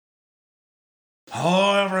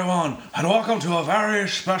Hello, everyone, and welcome to a very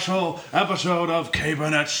special episode of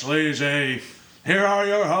Keeping It Sleazy. Here are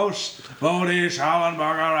your hosts, Bodie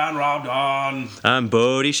Schallenberger and Rob Dunn. I'm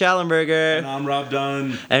Bodie Schallenberger. And I'm Rob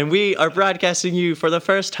Dunn. And we are broadcasting you for the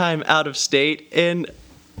first time out of state in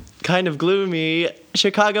kind of gloomy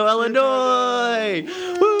Chicago, Illinois.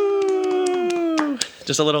 Woo!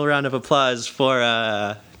 Just a little round of applause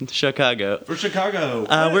for Chicago. For Chicago.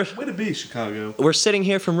 Way to be, Chicago. We're sitting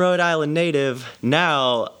here from Rhode Island native,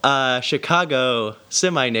 now Chicago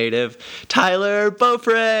semi-native, Tyler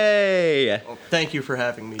Beaupre. Well, thank you for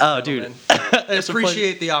having me. Oh, dude. I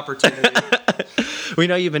appreciate the opportunity. We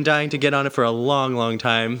know you've been dying to get on it for a long, long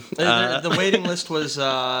time. The waiting list was,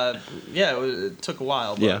 it took a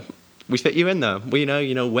while. But Yeah. We fit you in, though. We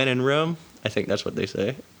know, when in Rome. I think that's what they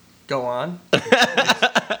say. Go on.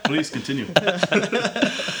 Please continue.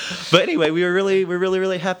 But anyway, we're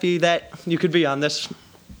really happy that you could be on this.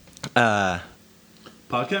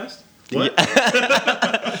 Podcast? What?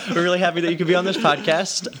 We're really happy that you could be on this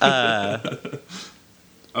podcast.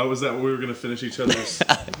 Oh, was that what we were going to finish each other's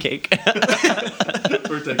Cake.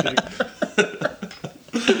 birthday cake?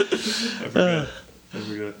 I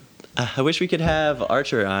forgot. I wish we could have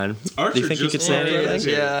Archer on. Archer Do you think you just could say wanted anything?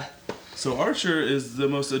 to- Yeah. So Archer is the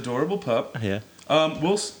most adorable pup. Yeah.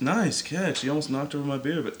 Nice catch. He almost knocked over my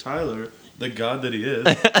beer, but Tyler, the god that he is,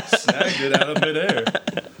 snagged it out of midair.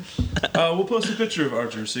 We'll post a picture of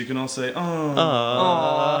Archer so you can all say,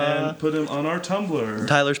 "Aww," and put him on our Tumblr.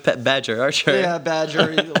 Tyler's pet badger, Archer. Yeah,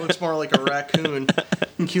 Badger. He looks more like a raccoon.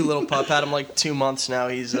 Cute little pup. Had him like 2 months now.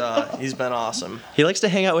 He's been awesome. He likes to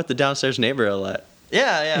hang out with the downstairs neighbor a lot.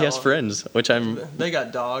 Yeah. He has friends, which They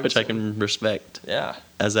got dogs. I can respect. Yeah.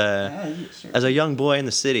 As a young boy in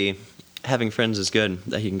the city, having friends is good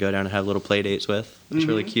that he can go down and have little play dates with. It's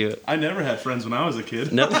really cute. I never had friends when I was a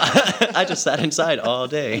kid. No, I just sat inside all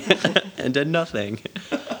day and did nothing.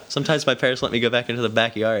 Sometimes my parents let me go back into the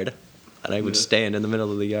backyard, and I would stand in the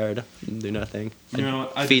middle of the yard and do nothing. You know,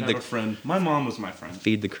 I Feed did have a friend. My mom was my friend.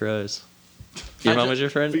 Feed the crows. Your mom was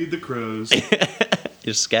your friend? Feed the crows. You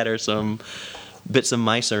just scatter some bits of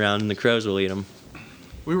mice around, and the crows will eat them.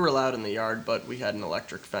 We were allowed in the yard, but we had an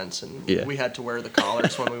electric fence, and Yeah. we had to wear the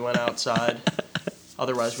collars when we went outside.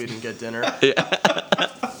 Otherwise, we didn't get dinner.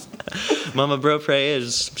 Mama Beaupre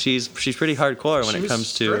she's pretty hardcore when it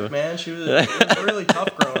comes to. Strict, man. It was really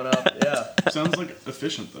tough growing up. Yeah. Sounds like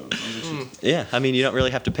efficient, though. Sounds like Yeah, I mean, you don't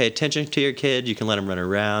really have to pay attention to your kid. You can let them run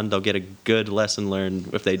around. They'll get a good lesson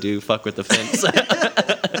learned if they do fuck with the fence.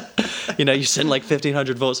 You send like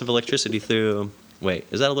 1,500 volts of electricity through. Wait,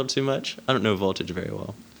 is that a little too much? I don't know voltage very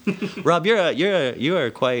well. Rob, you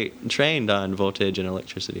are quite trained on voltage and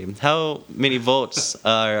electricity. How many volts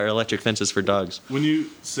are electric fences for dogs? When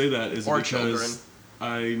you say that, is it Or because children.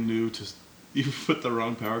 I knew you put the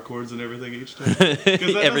wrong power cords and everything each time? 'Cause that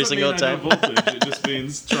Every doesn't single mean I know time. voltage. It just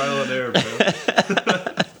means trial and error, bro.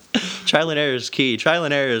 Trial and error is key. Trial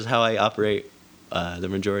and error is how I operate the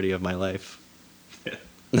majority of my life.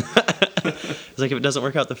 It's like if it doesn't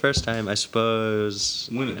work out the first time, I suppose.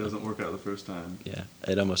 When it doesn't work out the first time. Yeah,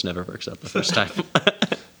 it almost never works out the first time.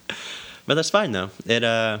 But that's fine though.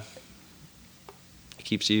 It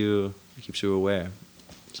keeps you aware.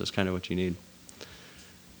 So it's kind of what you need.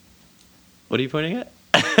 What are you pointing at?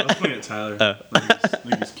 I was pointing at Tyler. I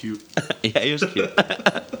think he's cute. Yeah, he was cute.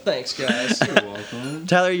 Thanks, guys. You're welcome.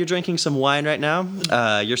 Tyler, you're drinking some wine right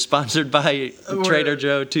now. You're sponsored by Trader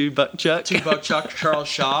Joe 2 Buck Chuck. 2 Buck Chuck Charles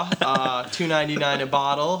Shaw, $2.99 a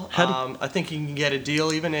bottle. I think you can get a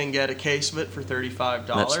deal even and get a case of it for $35.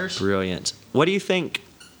 That's brilliant. What do you think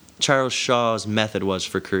Charles Shaw's method was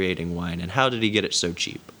for creating wine, and how did he get it so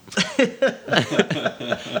cheap? Do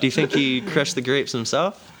you think he crushed the grapes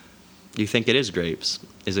himself? Do you think it is grapes?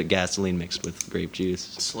 Is it gasoline mixed with grape juice?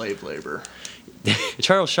 Slave labor.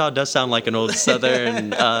 Charles Shaw does sound like an old southern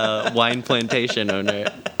wine plantation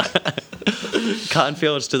owner. Cotton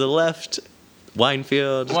fields to the left, wine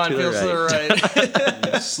fields to the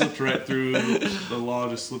right. He slipped right through the law,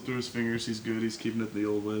 just slipped through his fingers. He's good. He's keeping it the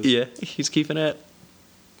old way. Yeah, he's keeping it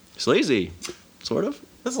sleazy, sort of.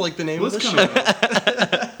 That's like the name of the Let's show.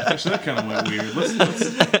 Actually, that kind of went weird.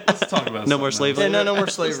 Let's talk about No more something slavery? else. Yeah, no more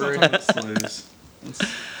Let's slavery. not talk about slaves.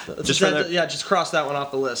 Just cross that one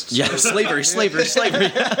off the list. Yeah, slavery.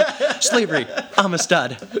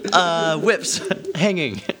 Amistad. Whips.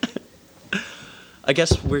 Hanging. I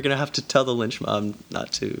guess we're going to have to tell the lynch mob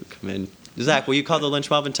not to come in. Zach, will you call the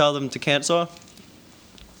lynch mob and tell them to cancel?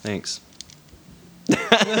 Thanks.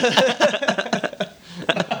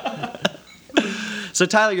 So,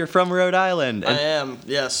 Tyler, you're from Rhode Island. I am,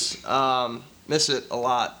 yes. Miss it a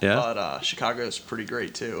lot. Yeah? But Chicago's pretty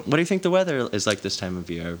great too. What do you think the weather is like this time of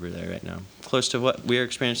year over there right now? Close to what we're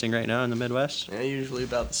experiencing right now in the Midwest? Yeah, usually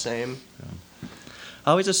about the same.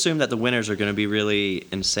 I always assume that the winters are going to be really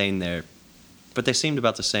insane there, but they seemed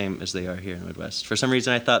about the same as they are here in the Midwest. For some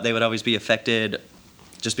reason, I thought they would always be affected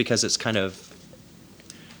just because it's kind of...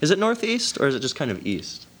 Is it northeast, or is it just kind of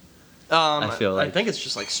east? I feel like... I think it's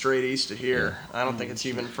just like straight east of here. I don't think it's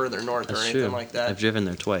even further north or That's anything true. like that. I've driven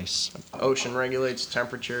there twice. Ocean regulates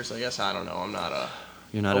temperatures. I guess I don't know. I'm not a...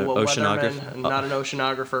 You're not an oceanographer? Weatherman. I'm not an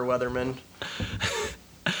oceanographer, weatherman.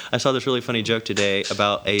 I saw this really funny joke today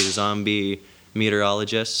about a zombie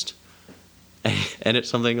meteorologist, and it's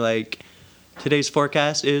something like, today's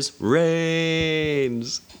forecast is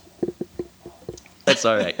rains. That's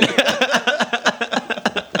all right.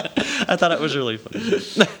 I thought it was really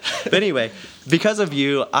funny. But anyway, because of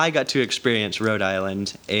you, I got to experience Rhode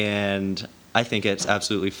Island, and I think it's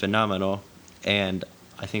absolutely phenomenal. And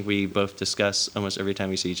I think we both discuss almost every time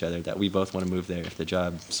we see each other that we both want to move there if the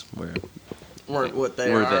jobs weren't what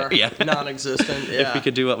they were are. there, yeah. Non-existent. Yeah. If we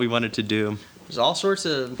could do what we wanted to do. There's all sorts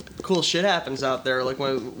of cool shit happens out there. Like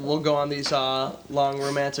when we'll go on these long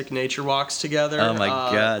romantic nature walks together. Oh my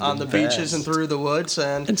God, on the the beaches best. and through the woods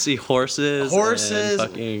and See horses. And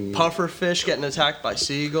fucking... puffer fish getting attacked by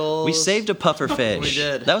seagulls. We saved a puffer fish. We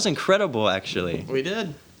did. That was incredible, actually. We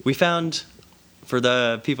did. We found, for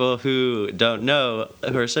the people who don't know,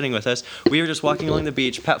 who are sitting with us, we were just walking along the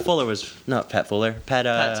beach. Pat Tillman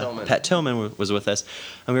was with us,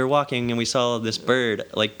 and we were walking, and we saw this bird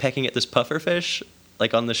like pecking at this puffer fish,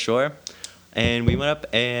 like on the shore, and we went up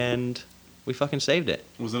and we fucking saved it.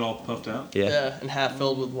 Was it all puffed out? Yeah. And half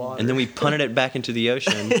filled with water. And then we punted it back into the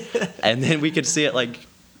ocean, and then we could see it like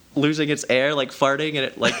losing its air, like farting, and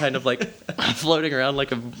it like kind of like floating around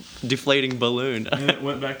like a deflating balloon. And it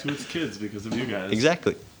went back to its kids because of you guys.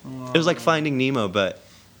 Exactly. It was like Finding Nemo, but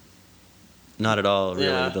not at all really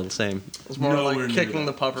Yeah. the same. It's more Nowhere like near kicking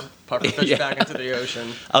the that. puffer fish Yeah. back into the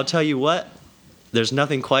ocean. I'll tell you what, there's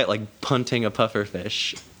nothing quite like punting a puffer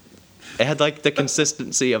fish. It had like the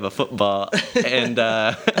consistency of a football, and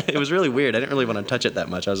it was really weird. I didn't really want to touch it that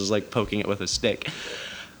much. I was just like poking it with a stick.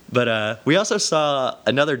 But we also saw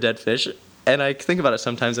another dead fish, and I think about it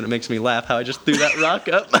sometimes, and it makes me laugh how I just threw that rock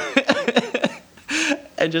up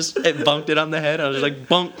and just it bunked it on the head. I was just like,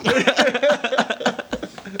 bonk.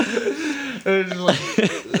 It was just like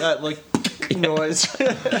that like noise.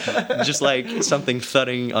 Just like something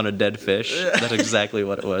thudding on a dead fish. That's exactly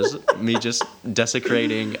what it was. Me just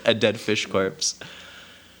desecrating a dead fish corpse.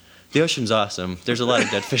 The ocean's awesome. There's a lot of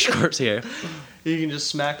dead fish corpse here. You can just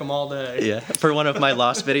smack them all day. Yeah. For one of my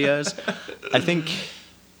Lost videos, I think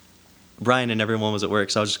Brian and everyone was at work,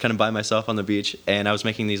 so I was just kind of by myself on the beach, and I was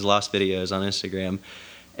making these Lost videos on Instagram.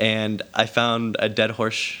 And I found a dead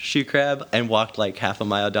horseshoe crab and walked like half a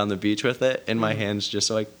mile down the beach with it in my hands just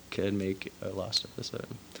so I could make a Lost episode.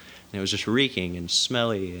 And it was just reeking and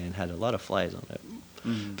smelly and had a lot of flies on it.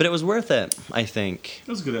 But it was worth it, I think. It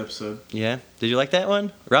was a good episode. Yeah? Did you like that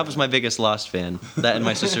one? Rob was my biggest Lost fan. That and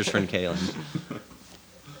my sister's friend Kaylin.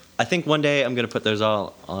 I think one day I'm going to put those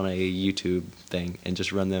all on a YouTube thing and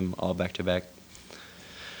just run them all back to back.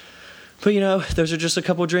 But, you know, those are just a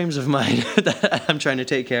couple dreams of mine that I'm trying to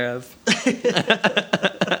take care of.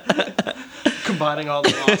 Combining all the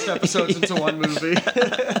Lost episodes into one movie.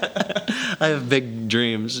 I have big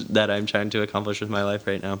dreams that I'm trying to accomplish with my life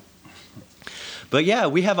right now. But yeah,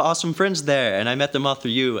 we have awesome friends there, and I met them all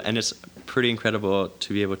through you, and it's pretty incredible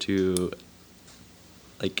to be able to,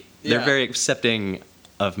 like, they're Yeah. very accepting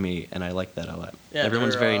of me, and I like that a lot. Yeah,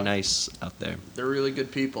 Everyone's they're, very nice out there. They're really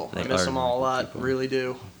good people. I They miss are them all a really lot. good people. Really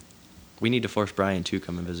do. We need to force Brian to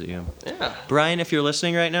come and visit you. Yeah. Brian, if you're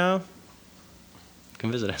listening right now,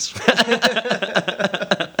 come visit us.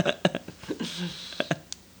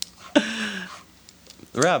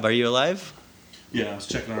 Rob, are you alive? Yeah, I was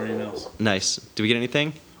checking our emails. Nice. Did we get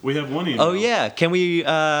anything? We have one email. Oh, yeah. Can we,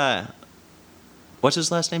 what's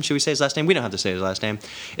his last name? Should we say his last name? We don't have to say his last name.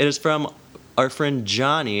 It is from our friend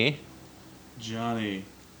Johnny. Johnny.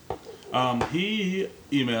 He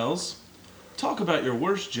emails, talk about your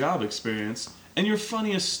worst job experience and your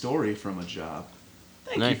funniest story from a job.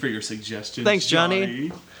 Thank Nice. you for your suggestions. Thanks,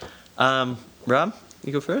 Johnny. Rob,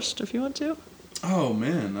 you go first if you want to. Oh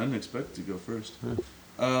man, I didn't expect to go first.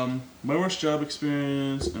 My worst job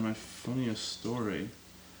experience and my funniest story.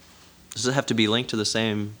 Does it have to be linked to the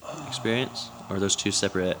same experience? Or are those two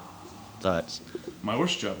separate thoughts? My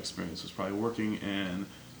worst job experience was probably working in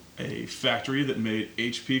a factory that made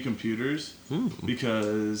HP computers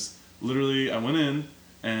because literally I went in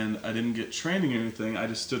and I didn't get training or anything. I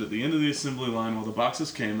just stood at the end of the assembly line while the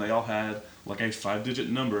boxes came. They all had like a 5-digit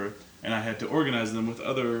number and I had to organize them with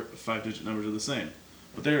other 5-digit numbers are the same.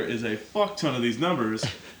 But there is a fuck ton of these numbers,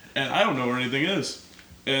 and I don't know where anything is.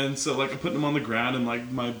 And so, like, I'm putting them on the ground, and,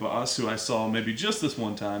 like, my boss, who I saw maybe just this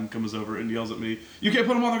one time, comes over and yells at me, "You can't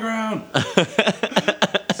put them on the ground!"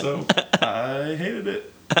 So, I hated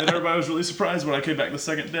it. And everybody was really surprised when I came back the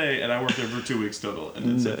second day, and I worked there for 2 weeks total, and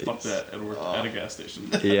then said, "Fuck that," and worked at a gas station.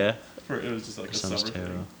 Yeah. It was just like a Sounds summer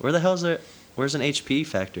terrible. thing. Where the hell's there? Where's an HP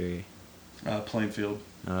factory? Plainfield.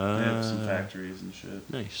 They have some factories and shit.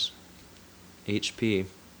 Nice. HP.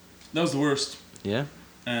 That was the worst. Yeah?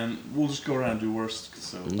 And we'll just go around and do worst,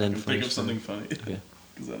 so And I then can think funny of something funny. Okay.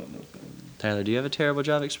 Because I don't know if that would be. Tyler, do you have a terrible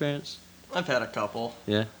job experience? I've had a couple.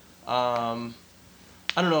 Yeah?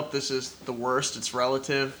 I don't know if this is the worst. It's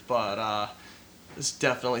relative, but it's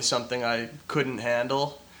definitely something I couldn't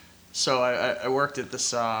handle. So I worked at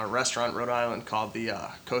this restaurant in Rhode Island called the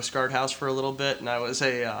Coast Guard House for a little bit, and I was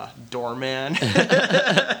a doorman.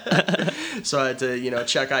 So I had to,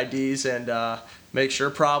 check IDs and make sure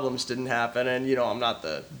problems didn't happen. And, I'm not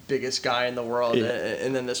the biggest guy in the world. Yeah.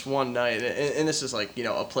 And then this one night, and this is like,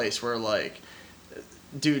 a place where, like,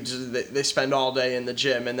 dudes, they spend all day in the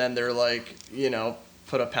gym, and then they're like,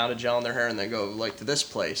 put a pound of gel in their hair and then go like to this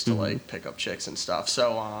place to like pick up chicks and stuff.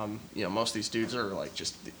 So most of these dudes are like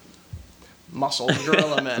just muscle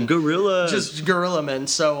gorilla men. Gorilla. Just gorilla men.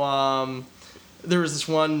 So there was this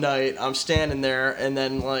one night I'm standing there, and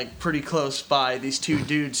then like pretty close by, these two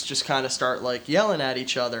dudes just kind of start like yelling at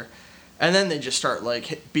each other. And then they just start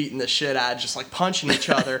like beating the shit out, just like punching each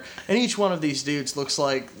other. And each one of these dudes looks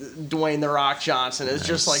like Dwayne The Rock Johnson. It's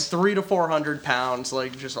just like 300 to 400 pounds,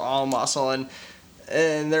 like just all muscle.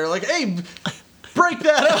 And they're like, "Hey, break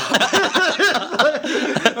that up."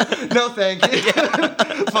 No, thank you.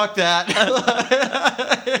 Fuck that.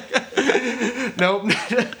 Nope.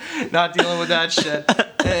 Not dealing with that shit.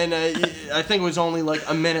 And I think it was only like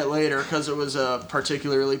a minute later, because it was a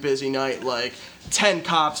particularly busy night, like 10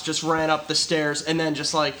 cops just ran up the stairs and then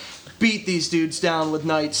just like beat these dudes down with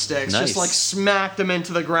nightsticks. Nice. Just like smacked them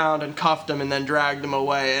into the ground and cuffed them and then dragged them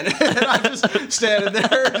away. And I'm just standing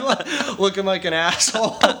there like, looking like an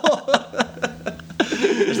asshole.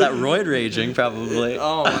 Is that roid raging, probably?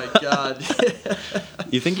 Oh my god.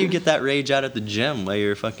 You think you get that rage out at the gym while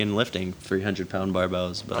you're fucking lifting 300-pound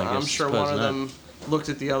barbells, but I'm sure one of them looked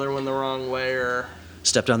at the other one the wrong way, or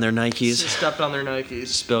stepped on their Nikes, stepped on their Nikes.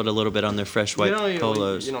 spilled a little bit on their fresh white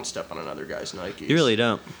polos. You don't step on another guy's Nikes. You really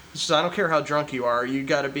don't. So I don't care how drunk you are, you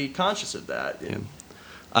got to be conscious of that. Yeah.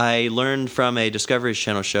 I learned from a Discovery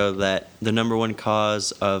Channel show that the number one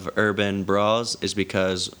cause of urban brawls is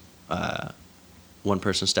because one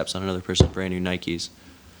person steps on another person's brand new Nikes.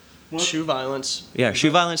 What? Shoe violence. Yeah,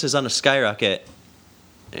 shoe violence is on a skyrocket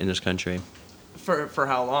in this country. For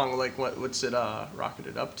how long? Like what's it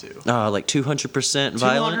rocketed up to? Like 200%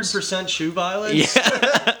 violence. 200% shoe violence.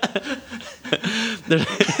 Yeah.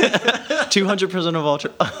 200%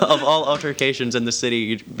 of all altercations in the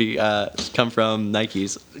city come from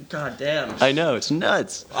Nikes. God damn. I know, it's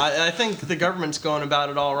nuts. I think the government's going about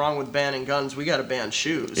it all wrong with banning guns. We got to ban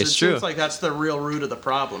shoes. It's true. It seems like that's the real root of the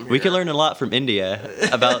problem here. We could learn a lot from India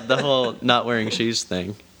about the whole not wearing shoes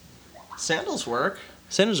thing. Sandals work.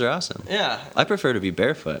 Sandals are awesome. Yeah. I prefer to be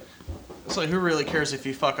barefoot. It's like, who really cares if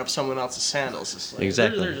you fuck up someone else's sandals? It's like,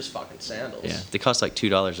 Exactly. They're just fucking sandals. Yeah, they cost like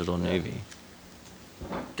 $2 at Old Navy.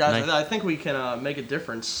 Guys, Nice. I think we can make a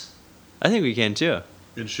difference. I think we can too.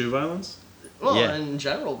 In shoe violence? Well, Yeah. in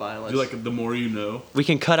general violence. Do like the more you know? We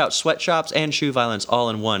can cut out sweatshops and shoe violence all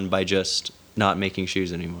in one by just not making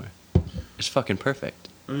shoes anymore. It's fucking perfect.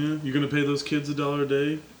 Oh yeah? You're gonna pay those kids $1 a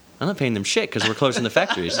day? I'm not paying them shit because we're closing the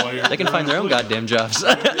factories. Well, you're- They can find their own goddamn jobs.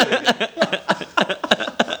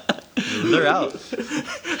 They're out.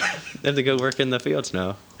 They have to go work in the fields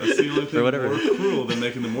now. That's the only thing whatever. more cruel than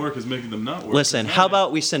making them work is making them not work. Listen, how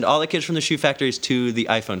about we send all the kids from the shoe factories to the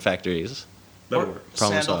iPhone factories? That'll work.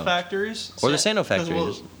 Problem sandal solved. factories? Or the sandal 'cause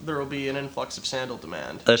factories. there will be an influx of sandal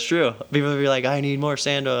demand. That's true. People will be like, I need more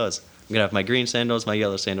sandals. I'm going to have my green sandals, my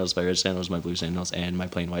yellow sandals, my red sandals, my blue sandals, and my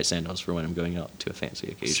plain white sandals for when I'm going out to a fancy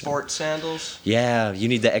occasion. Sport sandals. Yeah, you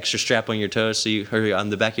need the extra strap on your toes or on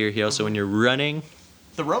the back of your heel so when you're running.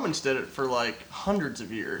 The Romans did it for like hundreds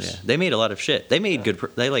of years. Yeah, they made a lot of shit. They made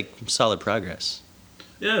they like solid progress.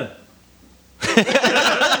 Yeah.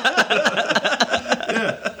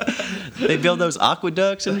 They build those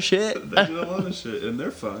aqueducts and shit. They do a lot of shit, and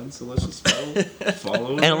they're fine. So let's just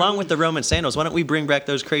follow. And along with the Roman sandals, why don't we bring back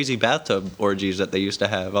those crazy bathtub orgies that they used to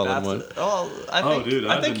have all in one?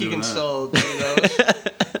 I think you can still do those.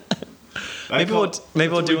 Maybe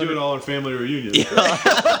we'll do it it all our family reunion.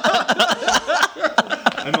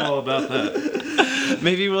 I know all about that.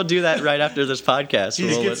 Maybe we'll do that right after this podcast. He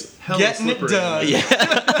We'll- gets hella Getting it slippery. done.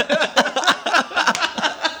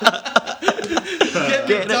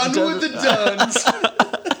 Get Done it with the duns.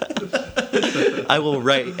 I will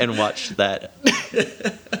write and watch that.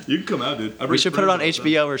 You can come out, dude. We should put it on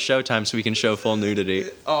HBO or Showtime so we can show full nudity.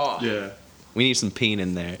 Oh, Yeah. We need some peen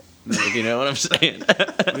in there. If you know what I'm saying.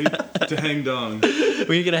 We need to hang dong.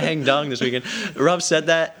 We're gonna hang dong this weekend. Rob said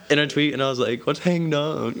that in a tweet, and I was like, "What's hang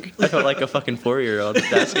dong?" I felt like a fucking 4-year-old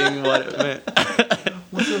asking what it meant.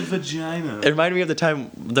 What's a vagina? It reminded me of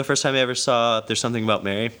the first time I ever saw There's Something About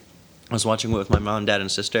Mary. I was watching it with my mom, dad,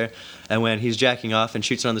 and sister, and when he's jacking off and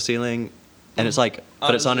shoots it on the ceiling, and it's like,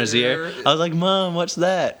 but it's on his ear. I was like, "Mom, what's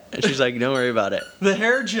that?" And she's like, "Don't worry about it." the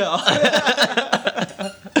hair gel.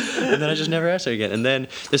 And then I just never asked her again. And then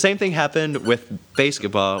the same thing happened with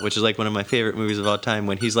Basketball, which is like one of my favorite movies of all time.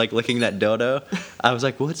 When he's like licking that dildo, I was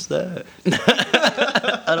like, "What's that?"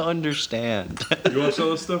 I don't understand. You watch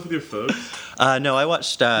all this stuff with your folks? No, I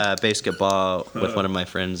watched Basketball with one of my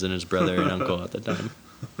friends and his brother and uncle at the time,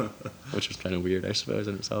 which was kind of weird, I suppose,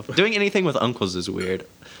 in itself. Doing anything with uncles is weird.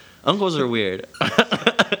 Uncles are weird.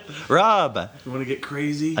 Rob, You want to get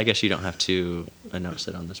crazy? I guess you don't have to announce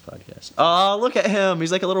it on this podcast. Oh, look at him.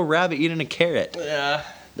 He's like a little rabbit eating a carrot. Yeah.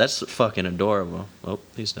 That's fucking adorable. Oh,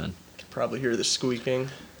 he's done. Probably hear the squeaking.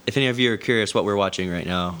 If any of you are curious what we're watching right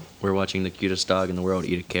now, we're watching the cutest dog in the world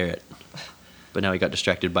eat a carrot. But now he got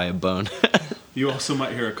distracted by a bone. You also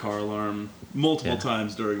might hear a car alarm multiple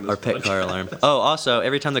times during this. Our pet podcast. car alarm. Oh, also,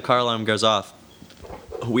 every time the car alarm goes off,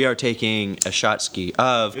 we are taking a shot ski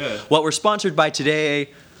of what we're sponsored by today,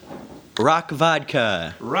 Rock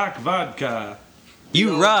Vodka. Rock vodka.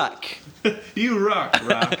 You rock. You rock,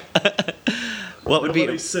 rock. What would be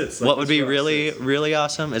Nobody sits like what would this be rock really sits. really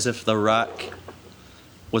awesome is if the Rock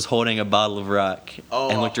was holding a bottle of rock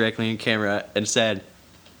and looked directly in camera and said,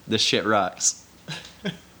 "This shit rocks,"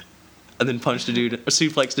 and then punched a dude, or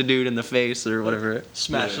suplexed a dude in the face or whatever.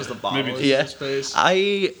 Smashes the bottle Maybe- in his face.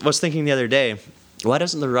 I was thinking the other day, why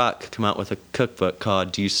doesn't The Rock come out with a cookbook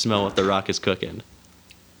called "Do You Smell What the Rock Is Cooking"?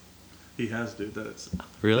 He has, dude. That's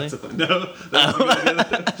Really? That's a thing. No, that's a good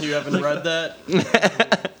idea. You haven't read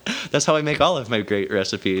that? That's how I make all of my great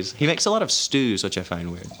recipes. He makes a lot of stews, which I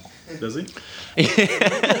find weird. Does he?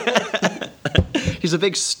 He's a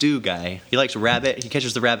big stew guy. He likes rabbit. He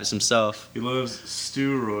catches the rabbits himself. He loves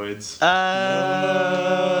steroids.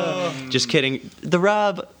 Just kidding. The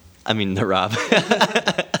Rob. Can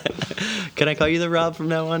I call you the Rob from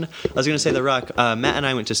now on? I was going to say The Rock. Matt and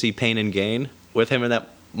I went to see Pain and Gain with him and that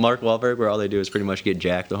Mark Wahlberg, where all they do is pretty much get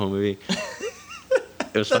jacked the whole movie.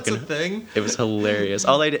 It was That's fucking. a thing? It was hilarious.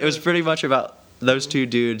 All they did, it was pretty much about those two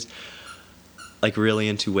dudes, like really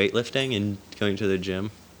into weightlifting and going to the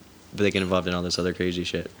gym, but they get involved in all this other crazy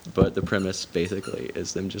shit. But the premise basically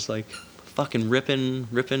is them just like fucking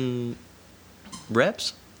ripping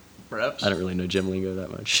reps. Reps? I don't really know gym lingo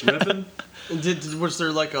that much. Ripping? Was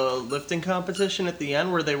there like a lifting competition at the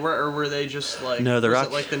end where they were, or were they just like? No, The was Rock-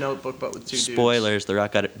 it like The Notebook, but with two dudes? Spoilers: The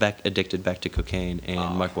Rock got addicted back to cocaine, and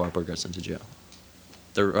Mark Wahlberg got sent to jail.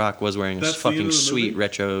 The Rock was wearing a That's the end fucking of the sweet movie?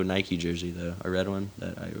 retro Nike jersey, though, a red one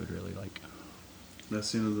that I would really like. That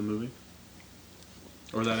scene of the movie?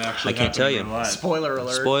 Or that actually I can't happened tell in you. real life? Spoiler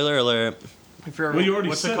alert. Spoiler alert: If you're, Well, you already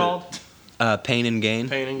what's said it it. called? Pain and Gain.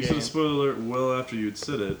 Pain and You said a Gain. spoiler alert well after you'd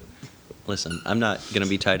said it. Listen, I'm not gonna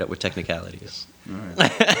be tied up with technicalities. Alright.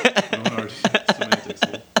 No hard semantics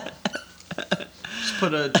here. Just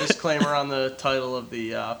put a disclaimer on the title of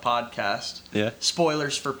the podcast. Yeah.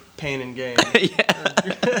 Spoilers for Pain and Gain.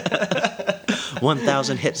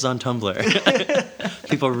 1,000 hits on Tumblr.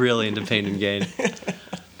 People are really into Pain and Gain.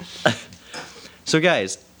 So,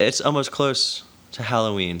 guys, it's almost close to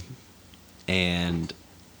Halloween, and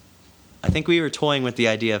I think we were toying with the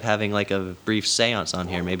idea of having like a brief seance on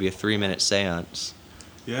here, maybe a 3-minute seance.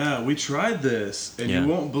 Yeah, we tried this, and Yeah. you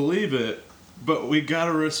won't believe it, but we got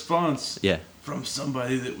a response Yeah, from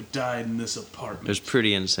somebody that died in this it apartment. was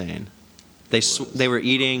pretty insane. They were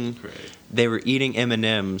eating Great.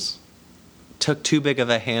 M&Ms, took too big of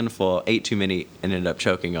a handful, ate too many, and ended up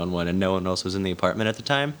choking on one, and no one else was in the apartment at the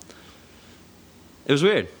time. It was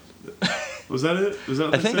weird. Was that it? Was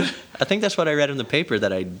that what they said? I think that's what I read in the paper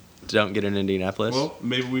that I don't get in Indianapolis. Well,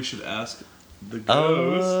 maybe we should ask the ghost.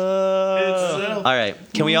 Oh. itself. All right.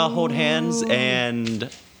 Can we all hold hands and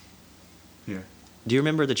Here. do you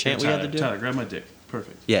remember the chant we had to do? Tyler, grab my dick.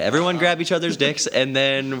 Perfect. Yeah, everyone grab each other's dicks and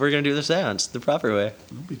then we're going to do the seance the proper way.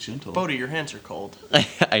 Don't be gentle. Bodie, your hands are cold.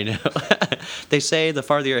 I know. They say the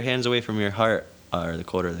farther your hands away from your heart are, the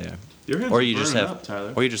colder they are. Your hands Or are you just burning have up,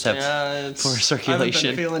 Tyler. Or you just have Yeah, it's, poor I circulation.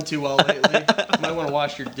 haven't been feeling too well lately. Might want to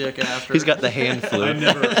wash your dick after. He's got the hand flu. I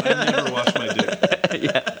never wash my dick.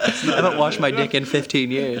 haven't washed my dick in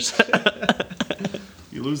 15 years.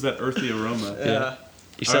 You lose that earthy aroma. Yeah.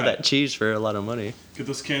 You sell Alright. that cheese for a lot of money. Get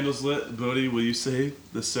those candles lit. Bodhi, will you say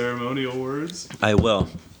the ceremonial words? I will.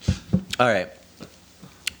 All right.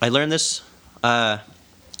 I learned this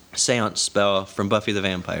seance spell from Buffy the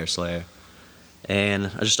Vampire Slayer.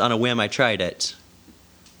 And just on a whim, I tried it.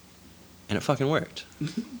 And it fucking worked.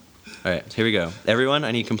 All right, here we go. Everyone,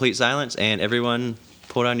 I need complete silence. And everyone,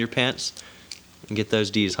 pull down your pants and get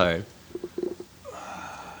those D's hard.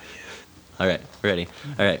 All right, ready.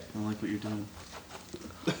 All right. I like what you're doing.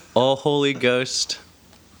 Oh, Holy Ghost,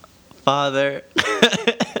 Father.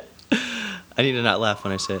 I need to not laugh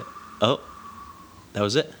when I say it. Oh, that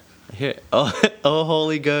was it. I hear it. Oh, oh,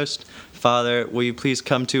 Holy Ghost, Father, will you please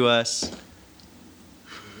come to us?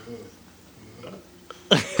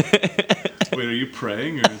 Wait, are you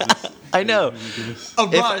praying or is this? I know.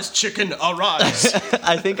 Arise, chicken, arise.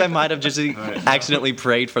 I think I might have just accidentally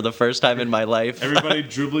prayed for the first time in my life. Everybody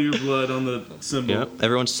dribble your blood on the symbol. Yep.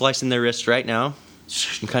 Everyone's slicing their wrist right now.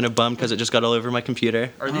 I'm kind of bummed because it just got all over my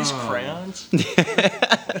computer. Are these crayons? Do you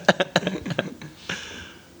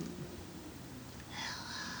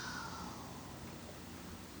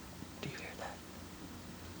hear that?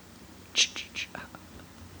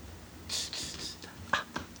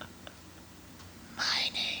 My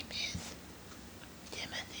name is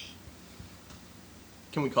Timothy.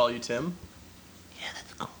 Can we call you Tim? Yeah,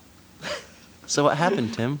 that's cool. So what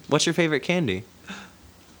happened, Tim? What's your favorite candy?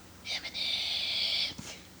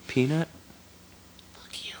 M&M's. Peanut?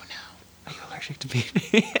 Fuck you, no. Are you allergic to peanut?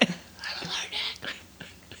 I'm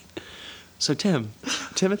allergic. So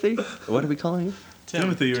Timothy, what are we calling you?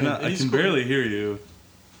 Timothy, you're not. I He's can cool. barely hear you.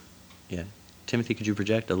 Yeah. Timothy, could you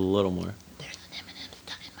project a little more? There's an M&M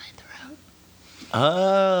stuck in my throat.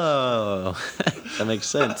 Oh, that makes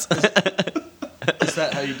sense. Is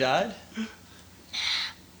that how you died?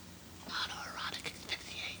 Autoerotic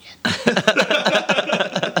asphyxiation.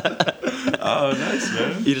 Oh, nice,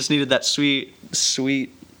 man. You just needed that sweet,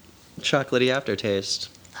 sweet, chocolatey aftertaste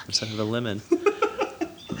instead of the lemon.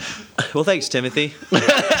 Well, thanks, Timothy. I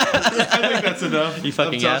think that's enough. You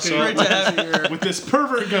fucking I'm talking asshole. Great to have you here. With this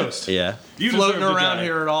pervert ghost. Yeah. You Floating deserve to around die.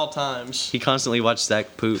 here at all times. He constantly watched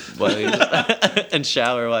Zach poop while he's and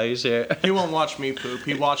shower while he's here. He won't watch me poop.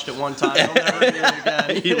 He watched it one time. He'll never do it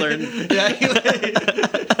again. He learned. Yeah,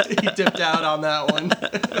 he dipped out on that one.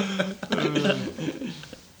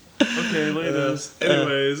 Okay, ladies.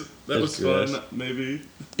 Anyways, that was gross. fun. Maybe.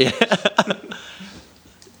 Yeah.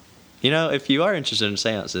 You know, if you are interested in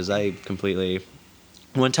seances, I completely.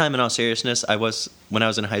 One time, in all seriousness, when I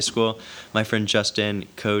was in high school, my friend Justin,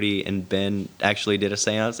 Cody, and Ben actually did a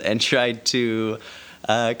seance and tried to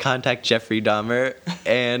contact Jeffrey Dahmer.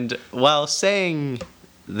 And while saying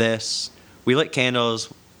this, we lit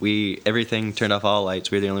candles. Everything turned off all lights.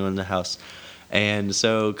 We were the only one in the house. And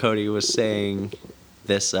so Cody was saying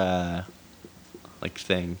this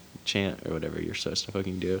chant or whatever you're supposed to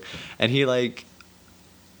fucking do, and he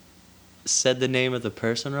said the name of the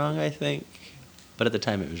person wrong, I think. But at the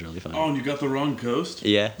time, it was really funny. Oh, and you got the wrong ghost?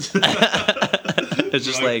 Yeah. It's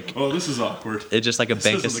just like oh, this is awkward. it's just like a This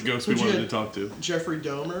bank. isn't the ghost we Who'd wanted you- to talk to. Jeffrey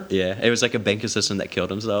Dahmer. Yeah, it was like a bank assistant that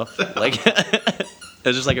killed himself. Like it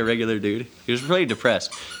was just like a regular dude. He was really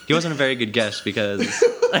depressed. He wasn't a very good guest because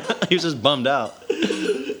he was just bummed out.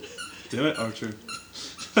 Damn it, Archer.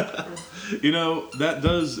 You know, that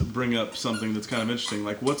does bring up something that's kind of interesting.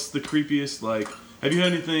 Like, what's the creepiest, have you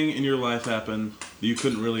had anything in your life happen that you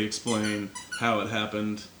couldn't really explain how it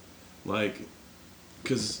happened?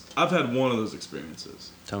 Because I've had one of those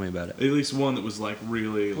experiences. Tell me about it. At least one that was,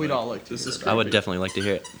 really... We'd all like to this hear is it. I would creepy. definitely like to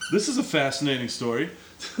hear it. This is a fascinating story.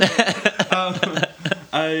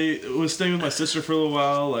 I was staying with my sister for a little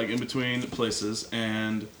while, in between places,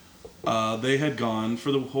 and they had gone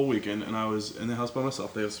for the whole weekend, and I was in the house by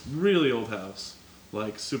myself. They have this really old house,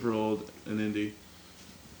 super old and indie.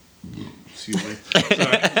 Excuse me.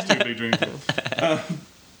 Sorry, just took a big drink.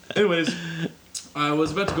 Anyways, I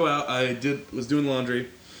was about to go out. I was doing laundry,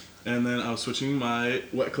 and then I was switching my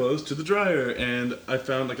wet clothes to the dryer, and I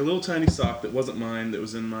found a little tiny sock that wasn't mine that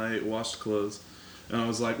was in my washed clothes. And I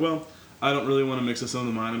was like, well, I don't really want to mix this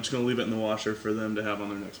into mine. I'm just going to leave it in the washer for them to have on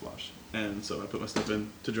their next wash. And so I put my stuff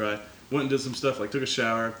in to dry. Went and did some stuff, took a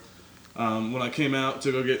shower. When I came out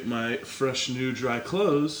to go get my fresh, new, dry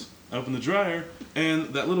clothes, I opened the dryer,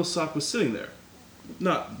 and that little sock was sitting there.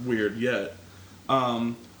 Not weird yet.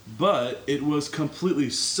 But it was completely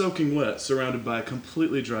soaking wet, surrounded by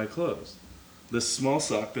completely dry clothes. This small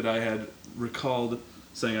sock that I had recalled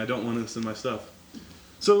saying, I don't want this in my stuff.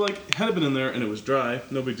 So, had it been in there and it was dry,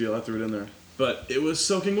 no big deal, I threw it in there. But it was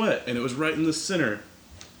soaking wet, and it was right in the center.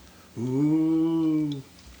 Ooh.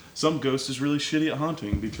 some ghost is really shitty at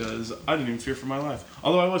haunting because I didn't even fear for my life.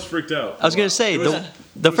 Although I was freaked out. I was gonna say It was-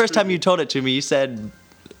 the was first time creepy. you told it to me, you said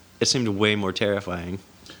it seemed way more terrifying.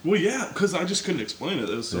 Well, yeah, because I just couldn't explain it.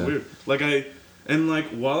 It was so Yeah. weird. Like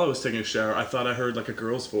while I was taking a shower, I thought I heard like a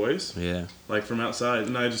girl's voice, Yeah. like from outside,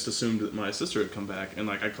 and I just assumed that my sister had come back. And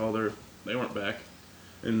like I called her, they weren't back,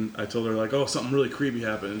 and I told her like, oh, something really creepy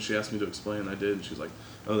happened, and she asked me to explain, and I did, and she was like,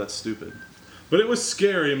 oh, that's stupid, but it was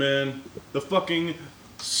scary, man. The fucking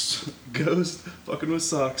ghost fucking with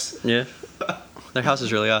socks. Yeah. Their house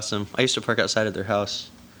is really awesome. I used to park outside of their house.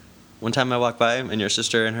 One time I walked by and your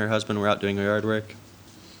sister and her husband were out doing yard work.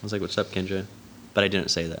 I was like, "What's up, Kendra?" But I didn't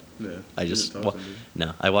say that. Yeah, I you just didn't talk to me.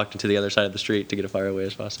 no. I walked into the other side of the street to get as far away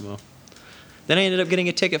as possible. Then I ended up getting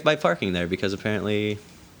a ticket by parking there because apparently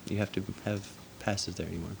you have to have passes there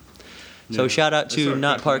anymore. So Yeah. shout out They to started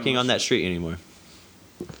not cracking parking down on that that street anymore.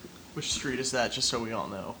 Which street is that? Just so we all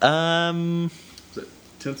know. Is it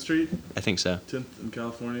 10th Street, I think so. 10th in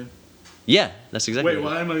California? Yeah, that's exactly. Wait, right.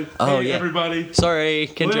 why am I? Oh, Hey, yeah. everybody. Sorry,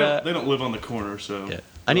 Well, Kendra. they don't live on the corner, so Yeah.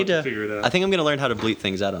 I I'll need have to figure it out. I think I'm gonna learn how to bleep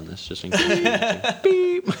things out on this, just in case.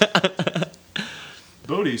 Beep.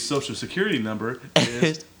 Bodie's social security number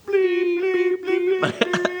is bleep, bleep, bleep, bleep,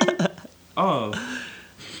 bleep. Oh,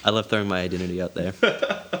 I love throwing my identity out there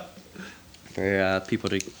for people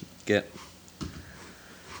to get.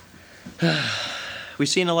 We've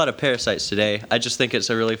seen a lot of parasites today. I just think it's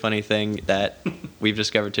a really funny thing that we've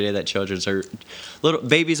discovered today that little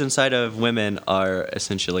babies inside of women are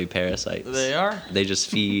essentially parasites. They are. They just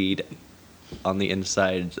feed on the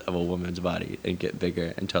inside of a woman's body and get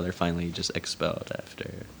bigger until they're finally just expelled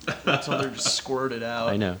after. Until they're just squirted out.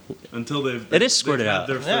 I know. until they've It is squirted they've had out.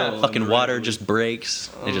 their Yeah. fill Fucking and water regularly- just breaks.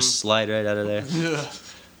 They just slide right out of there. Ugh.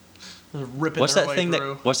 They're ripping What's their that way thing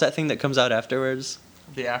through. what's that thing that comes out afterwards?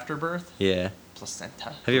 The afterbirth? Yeah. Placenta.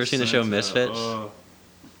 Have you ever seen the show Placenta. Misfits?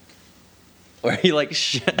 Where he like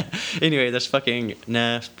anyway, there's fucking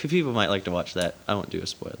people might like to watch that. I won't do a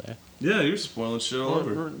spoiler. Yeah, you're spoiling shit all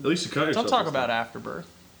over. At least you cut yourself. Don't talk this about time. afterbirth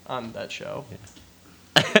on that show.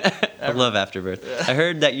 I love Afterbirth. I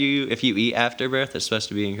heard that if you eat Afterbirth, it's supposed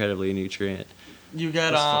to be incredibly nutrient. You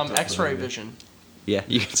get That's fucked up, X-ray though. vision. Yeah,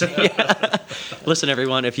 you can say. Yeah. Listen,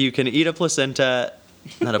 everyone, if you can eat a placenta,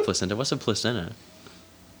 not a placenta. What's a placenta?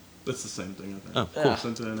 That's the same thing, I think. Oh, cool.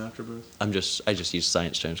 Placenta and afterbirth. I just use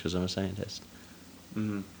science terms because I'm a scientist.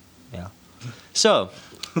 Mm-hmm. Yeah. So,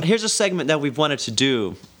 here's a segment that we've wanted to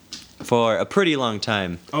do for a pretty long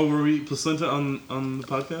time. Oh, were we placenta on the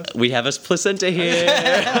podcast? We have a placenta here.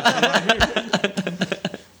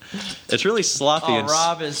 It's really sloppy Oh, and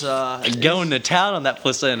Rob is going to town on that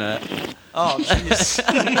placenta. Oh, jeez.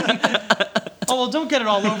 Oh, well, don't get it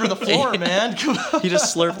all over the floor, man. Come on. You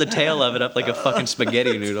just slurp the tail of it up like a fucking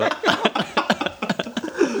spaghetti noodle.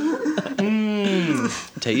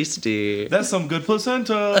 Tasty. That's some good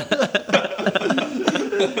placenta.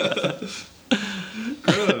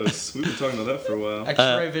 Gross. We've been talking about that for a while.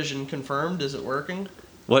 X-ray vision confirmed. Is it working?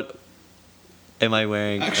 What am I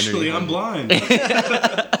wearing? Actually, I'm underneath?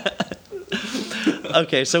 blind.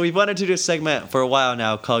 Okay, so we've wanted to do a segment for a while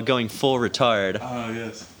now called Going Full Retard. Oh,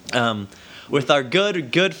 yes. With our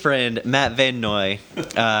good friend Matt Van Noy.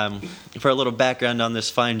 For a little background on this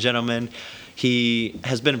fine gentleman, he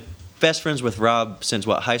has been best friends with Rob since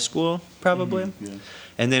high school probably. Yeah.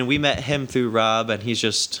 And then we met him through Rob, and he's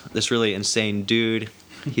just this really insane dude.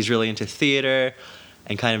 He's really into theater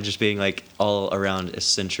and kind of just being like all around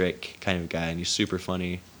eccentric kind of guy, and he's super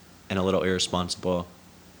funny and a little irresponsible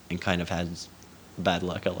and kind of has bad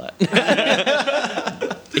luck a lot.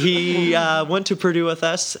 He went to Purdue with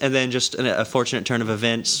us, and then just a fortunate turn of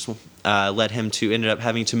events led him to ended up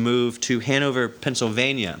having to move to Hanover,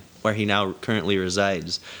 Pennsylvania, where he now currently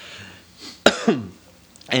resides.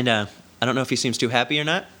 And I don't know if he seems too happy or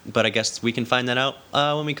not, but I guess we can find that out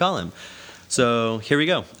when we call him. So here we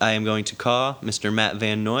go. I am going to call Mr. Matt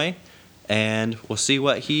Van Noy, and we'll see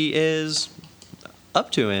what he is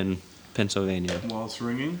up to in Pennsylvania. While it's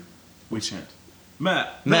ringing, we chant.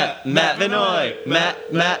 Matt Matt Van Noy, Matt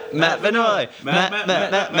Van Noy, Matt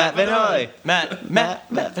Van Noy, Matt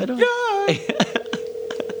Van Noy. I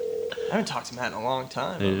haven't talked to Matt in a long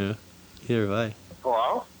time. Yeah, either way.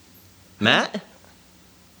 Hello? Matt,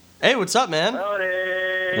 Hey, what's up, man?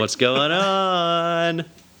 Howdy. what's going on?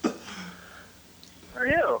 How are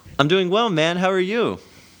you? I'm doing well, man. How are you?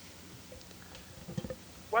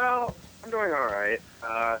 Well, I'm doing all right.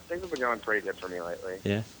 Things have been going pretty good for me lately.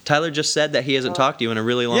 Yeah. Tyler just said that he hasn't talked to you in a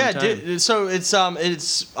really long Yeah, time. so it's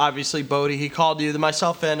obviously Bodie. He called you,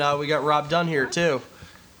 myself, and we got Rob Dunn here too.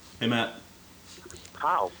 Hey, Matt.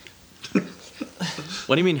 How?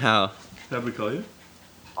 What do you mean how? How'd we call you?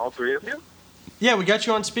 All three of you? Yeah, we got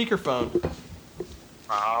you on speakerphone.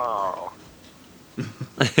 Oh.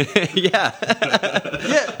 Yeah.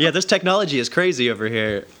 Yeah. Yeah, this technology is crazy over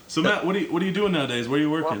here. So Matt, what are you doing nowadays? Where are you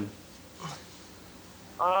working?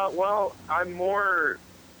 Well, I'm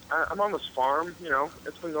on this farm, you know.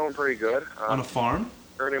 It's been going pretty good. On a farm?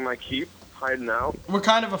 Earning my keep, hiding out. We're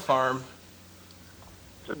kind of a farm.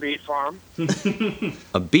 It's a beet farm.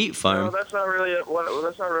 A beet No, farm. that's not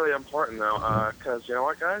really important though, because you know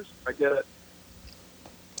what, guys? I did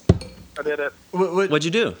it. What'd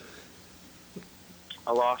you do?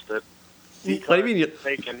 I lost it. What do you mean you,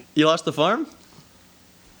 Taken. you lost the farm?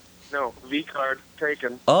 No, V card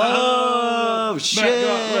taken. Oh,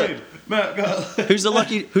 shit! Matt got laid. Who's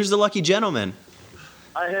the lucky gentleman?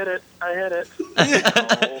 I hit it.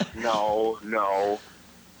 No.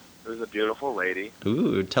 It was a beautiful lady.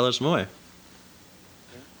 Ooh, tell us more.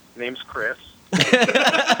 Name's Chris.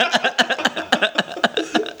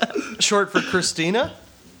 Short for Christina?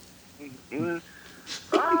 Mm.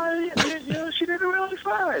 She did really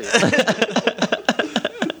fine.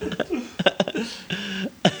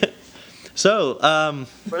 So,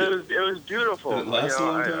 But it was beautiful. Did it last a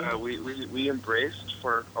long time? We embraced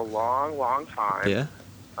for a long time. yeah.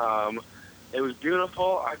 It was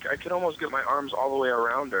beautiful. I could almost get my arms all the way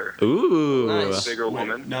around her. Ooh. Nice. Bigger Wait,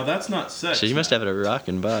 woman. now that's not sex. So you must have it a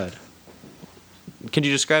rockin' bod. Can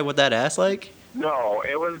you describe what that ass like? No,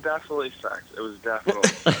 it was definitely sex. It was definitely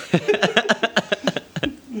sex.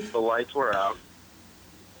 The lights were out.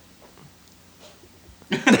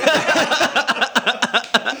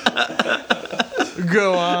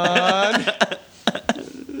 Go on.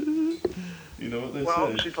 You know what they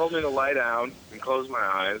Well, say. she told me to lie down and close my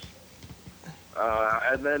eyes.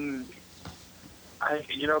 And then,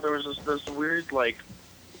 there was this weird, like,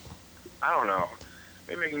 I don't know.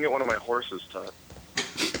 Maybe I can get one of my horses to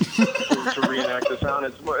reenact the sound.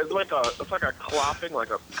 It's like a clopping, like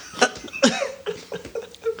a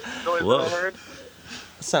noise Whoa. that I heard.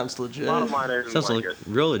 Sounds A legit. lot of mine didn't Sounds like like it,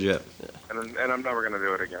 real legit. and I'm never gonna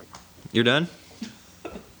do it again. You're done?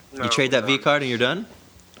 No, You trade that no. V card and you're done?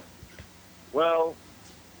 Well,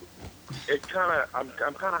 I'm kind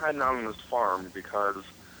of hiding out on this farm because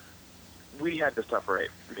we had to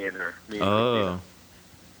separate, me and her. Me and Oh.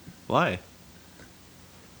 Why?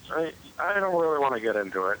 Christina. I don't really want to get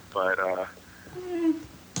into it, but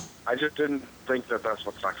I just didn't think that that's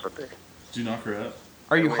what sex would be. Did you knock her out?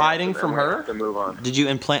 Are you And we hiding have to- from and we her? have to move on. Did you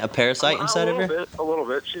implant a parasite inside of her? A little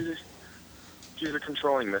bit. She's a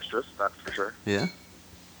controlling mistress, that's for sure. Yeah.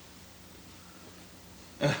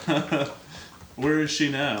 Where is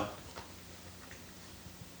she now?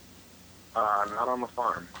 Not on the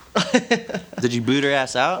farm. Did you boot her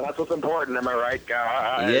ass out? That's what's important, am I right,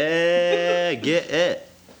 guys? Yeah, get it.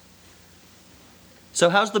 So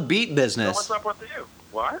how's the beat So business? what's up with you?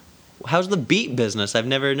 What? How's the beat business? I've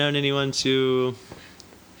never known anyone to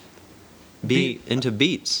be into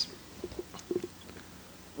beats.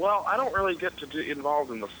 Well, I don't really get to get involved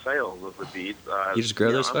in the sales of the beats. You just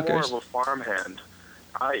grow those I'm more fuckers? of a farmhand.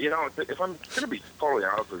 If I'm going to be totally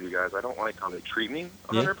honest with you guys, I don't like how they treat me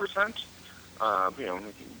 100%.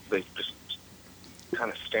 They just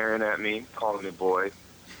kind of staring at me, calling me boy.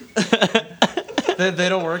 They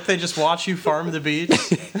don't work. They just watch you farm the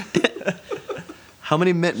beats. How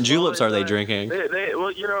many mint juleps are they Well, drinking?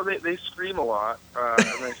 They scream a lot, and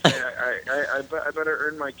they say, I better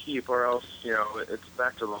earn my keep, or else, it's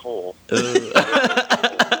back to the hole.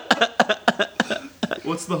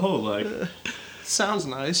 What's the hole like? Sounds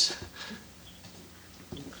nice.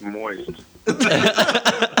 It's moist.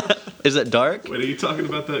 Is it dark? Wait, are you talking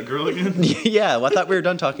about that girl again? Yeah, well, I thought we were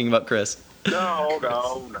done talking about Chris. No.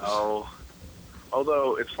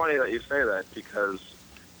 Although, it's funny that you say that, because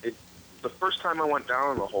the first time I went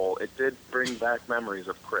down in the hole, it did bring back memories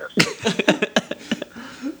of Chris.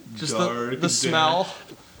 Just Dark, the damp, smell.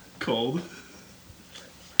 cold.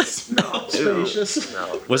 No. Spacious.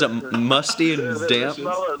 No. Was it musty and The damp?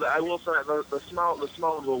 smell of, I will say, the smell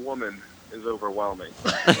of a woman is overwhelming.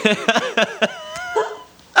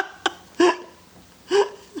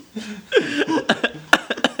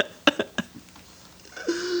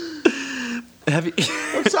 Have you?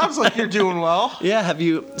 It sounds like you're doing well. Yeah, have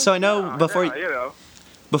you? So I know before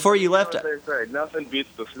before you left. They say nothing beats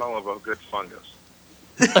the smell of a good fungus.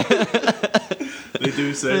 They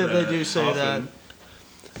do say that. They do say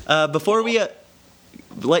often. Before we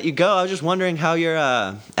let you go, I was just wondering how your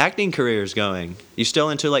acting career is going. You still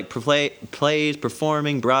into like plays,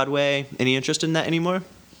 performing, Broadway? Any interest in that anymore?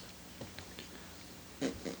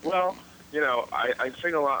 Well, I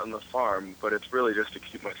sing a lot on the farm, but it's really just to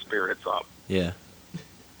keep my spirits up. Yeah.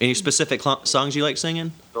 Any specific songs you like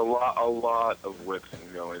singing? A lot of whipping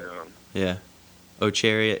going on. Yeah. Oh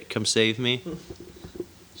chariot, come save me.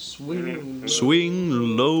 Swing. Swing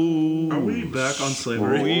low. Are we back on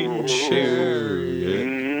slavery? Sweet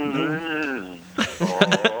chariot.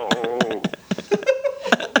 Oh.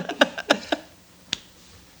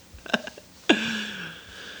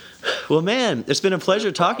 Well, man, it's been a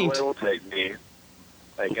pleasure talking Broadway to. will take me.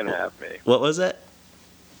 They can have me. What was that?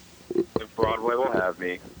 If Broadway will have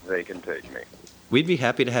me, they can take me. We'd be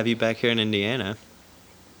happy to have you back here in Indiana.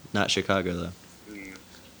 Not Chicago, though.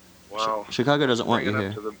 Well, Chicago doesn't want you bring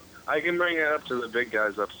it here. up to the- I can bring it up to the big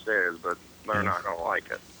guys upstairs, but they're not gonna like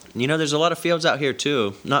it. You know, there's a lot of fields out here,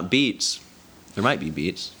 too. Not beets. There might be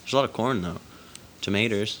beets. There's a lot of corn, though.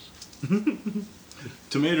 Tomatoes.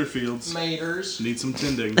 Tomato fields Maters. need some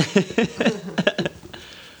tending.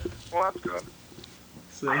 Well, that's good.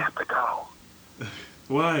 So, I have to go.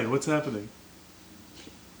 why? What's happening?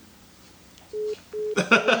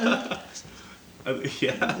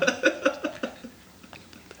 Yeah.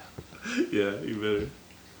 Yeah, you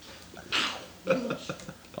better.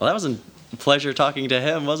 Well, that was a pleasure talking to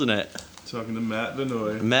him, wasn't it? Talking to Matt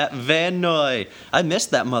Vanoy. Matt Van Noy. I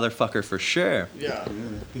missed that motherfucker for sure. Yeah.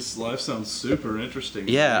 Yeah, his life sounds super interesting.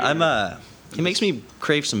 Yeah, he makes me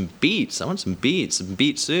crave some beets. I want some beets, some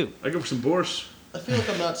beet soup. I go for some borscht. I feel like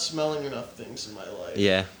I'm not smelling enough things in my life.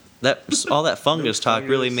 Yeah. All that fungus No talk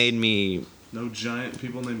really fungus. made me. No giant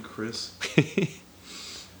people named Chris. You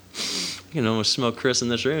can almost smell Chris in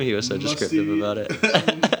this room. He was so descriptive about it.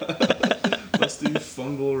 Musty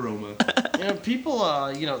fungal aroma. You know, people,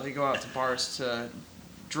 they go out to bars to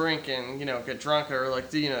drink and, get drunk, or go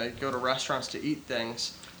to restaurants to eat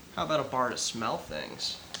things. How about a bar to smell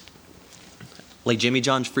things? Like Jimmy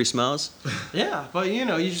John's free smells. Yeah, but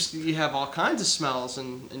you have all kinds of smells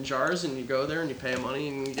in jars, and you go there and you pay money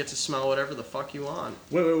and you get to smell whatever the fuck you want.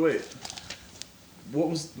 Wait. What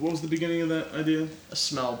was the beginning of that idea? A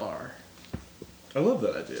smell bar. I love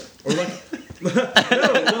that idea. Or like, no.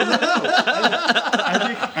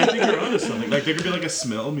 I think you're onto something. Like there could be like a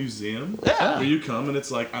smell museum. Yeah. Where you come and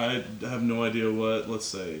it's like I have no idea what. Let's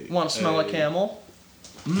say. Want to smell a camel?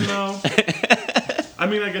 No. I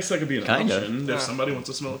mean, I guess that could be an Kinda. option. Yeah. If somebody wants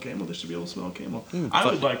to smell a camel, they should be able to smell a camel. I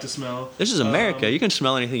fuck. would like to smell. This is America. You can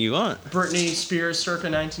smell anything you want. Britney Spears circa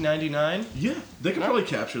 1999. Yeah, they could probably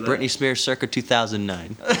capture that. Britney Spears circa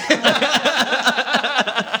 2009.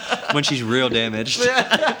 When she's real damaged.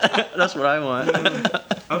 That's what I want.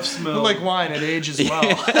 I've smelled. Like wine, it ages well.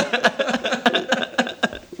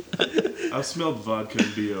 I've smelled vodka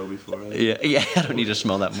and BO before. Yeah, I don't need to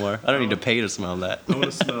smell that more. I don't need to pay to smell that. I want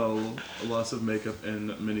to smell lots of makeup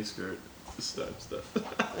and miniskirt stuff.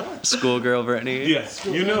 Schoolgirl Brittany. Yeah,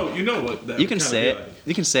 you know what that. You can would say kinda it. be like.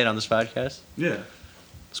 You can say it on this podcast. Yeah.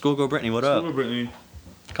 Schoolgirl Brittany, what up? Hello, Brittany.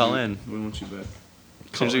 Call in. We want you back.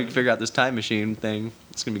 As soon as we can figure out this time machine thing,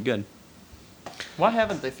 it's gonna be good. Why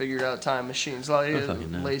haven't they figured out time machines? Like I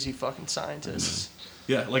fucking know. lazy fucking scientists.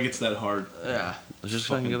 Yeah, like it's that hard. Yeah. Let's just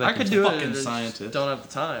fucking go I back. could and- do it. fucking I just scientist. Don't have the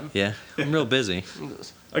time. Yeah, I'm real busy. I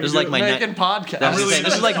This could is do like it- my Making podcasts. That's really-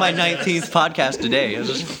 this is like my 19th podcast today. It's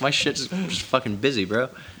just, my shit's just fucking busy, bro.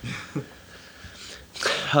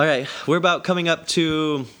 All right, we're about coming up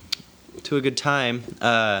to a good time.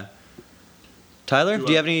 Tyler, do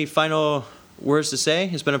you have any final words to say?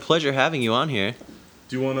 It's been a pleasure having you on here.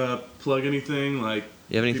 Do you want to plug anything? Like,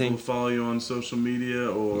 You have anything? people follow you on social media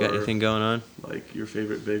or You got anything going on? like your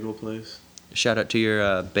favorite bagel place? Shout out to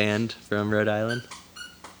your band from Rhode Island.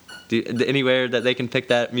 Anywhere that they can pick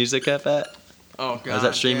that music up at? Oh god. Is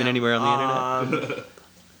that streaming damn. anywhere on the internet?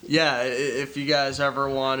 Yeah, if you guys ever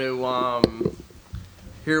want to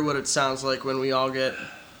hear what it sounds like when we all get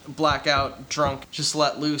blackout drunk, just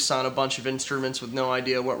let loose on a bunch of instruments with no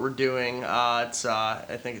idea what we're doing. I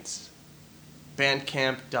think it's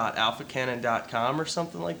bandcamp.alphacannon.com or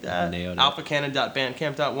something like that. Nailed it.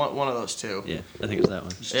 Alphacannon.bandcamp.one, one of those two. Yeah, I think it's that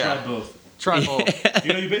one. Just Yeah. try both. Try both.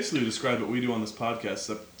 You basically describe what we do on this podcast,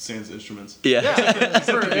 except sans instruments. Yeah.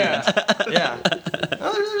 Yeah.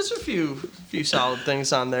 Well, there's a few solid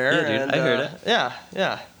things on there. Yeah, dude, and, I heard it.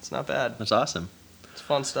 Yeah, it's not bad. That's awesome. It's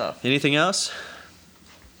fun stuff. Anything else?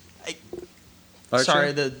 Archer?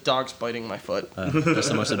 Sorry, the dog's biting my foot. That's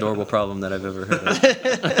the most adorable problem that I've ever heard of.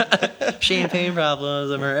 Champagne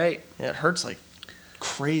problems, am I right? Yeah, it hurts like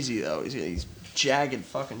crazy though. He's got these jagged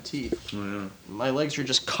fucking teeth. Oh, yeah. My legs are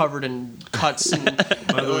just covered in cuts and.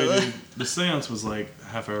 By the way, dude, the seance was like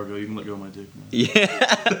half hour ago. You can let go of my dick, man.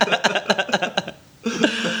 Yeah.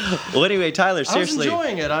 Well, anyway, Tyler, seriously, I was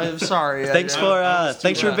enjoying it. I'm sorry. thanks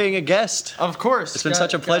for being a guest. Of course. It's been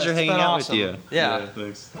such a pleasure it's hanging been out awesome. with you. Yeah.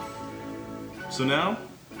 Thanks. So now,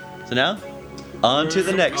 So now, on to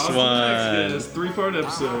the next on to the one. next, yeah, this 3-part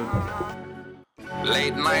episode.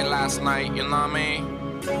 Late night last night, you know what I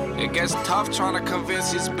mean? It gets tough trying to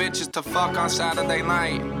convince these bitches to fuck on Saturday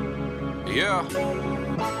night. Yeah.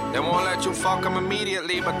 They won't let you fuck them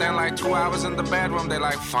immediately, but then like 2 hours in the bedroom, they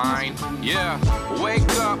like, fine. Yeah, wake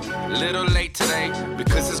up, little late today,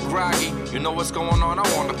 because it's groggy. You know what's going on,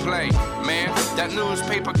 I wanna play. Man, that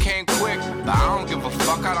newspaper came quick, but I don't give a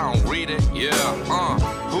fuck, I don't read it. Yeah,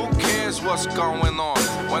 who cares what's going on?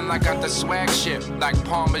 When I got the swag shit, like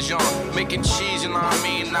Parmesan, making cheese, you know what I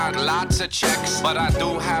mean? Not lots of checks, but I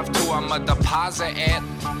do have to, I'm a deposit it.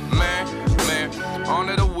 Man, on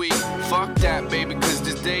to the week. Fuck that, baby, cause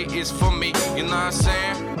this day is for me. You know what I'm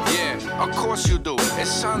saying? Yeah, of course you do.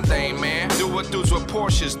 It's Sunday, man. Do what dudes with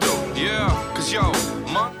Porsches do. Yeah, cause yo,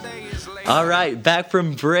 Monday is late. All right, back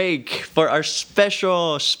from break for our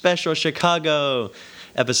special Chicago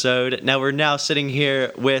episode. Now we're sitting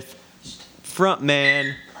here with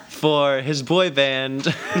frontman for his boy band.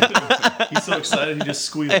 He's so excited he just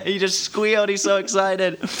squealed. He just squealed. He's so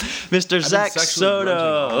excited. Mr. Zach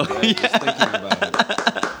Soto.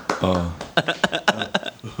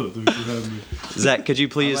 Zach, could you I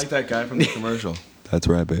please... like that guy from the commercial. That's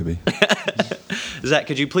right, baby. Zach,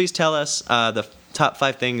 could you please tell us the top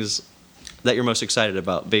 5 things that you're most excited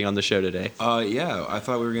about being on the show today? Yeah, I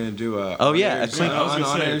thought we were gonna do a. Oh, yeah, a clink. I was gonna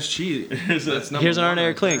say. on-air cheat. Here's Here's an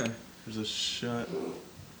on-air clink. There's a shot.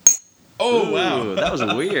 Oh, wow. That was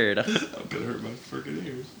weird. I'm gonna hurt my freaking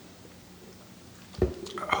ears.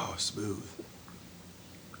 Oh, smooth.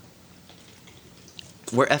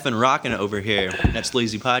 We're effing rocking it over here at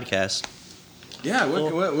Sleazy Podcast. Yeah,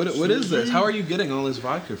 what is this? How are you getting all this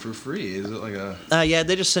vodka for free? Is it like a? Yeah,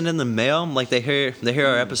 they just send in the mail. Like they hear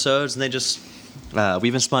our episodes, and they just.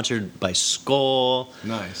 We've been sponsored by Skull.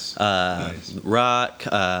 Nice. Nice. Rock.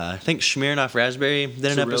 I think Smirnoff Raspberry did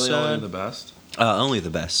an So episode. really only the best. Only the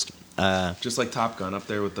best. Just like Top Gun up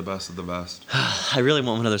there with the best of the best. I really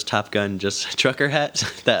want one of those Top Gun just trucker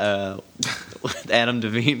hats that Adam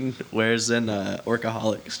Devine wears in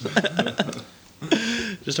Orcaholics.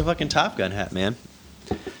 Just a fucking Top Gun hat, man.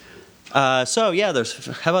 So yeah,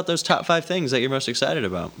 how about those top 5 things that you're most excited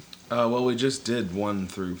about? Well, we just did 1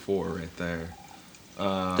 through 4 right there.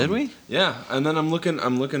 Did we? Yeah, and then I'm looking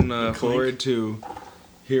forward to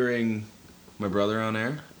hearing my brother on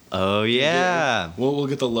air. Oh yeah. We'll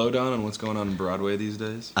get the lowdown on what's going on in Broadway these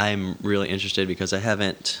days. I'm really interested because I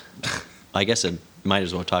haven't. I guess I might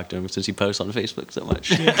as well talk to him since he posts on Facebook so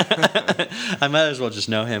much. I might as well just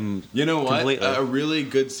know him. You know what? completely. A really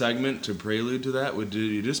good segment to prelude to that would do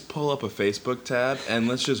you just pull up a Facebook tab and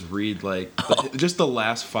let's just read just the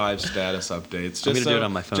last 5 status updates. Just I'm gonna do it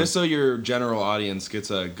on my phone. Just so your general audience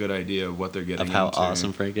gets a good idea of what they're getting Of how into.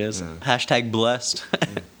 awesome Frank is. Yeah. Hashtag blessed.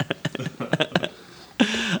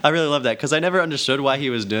 I really love that because I never understood why he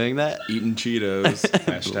was doing that. Eating Cheetos.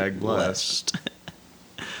 Hashtag blessed.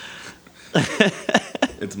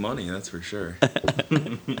 It's money, that's for sure.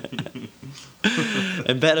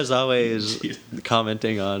 And Bet is always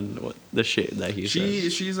commenting on the shit that he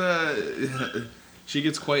says. She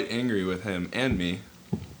gets quite angry with him and me.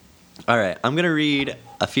 All right, I'm going to read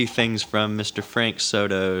a few things from Mr. Frank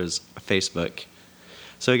Soto's Facebook.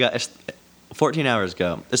 So we got 14 hours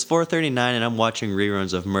ago. It's 4:39 and I'm watching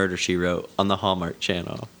reruns of Murder, She Wrote on the Hallmark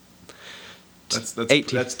Channel.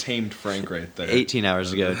 That's tamed Frank right there. 18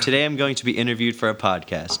 hours ago. Today I'm going to be interviewed for a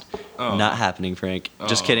podcast. Oh. Not happening, Frank.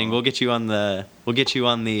 Just kidding. We'll get you on the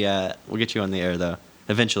air though.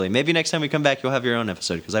 Eventually. Maybe next time we come back you'll have your own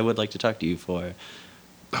episode because I would like to talk to you for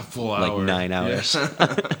a full like hour. 9 hours.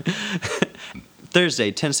 Yeah.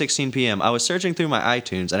 Thursday, 10:16 p.m. I was searching through my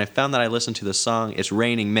iTunes and I found that I listened to the song It's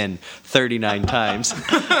Raining Men 39 times.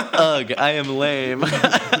 Ugh, I am lame.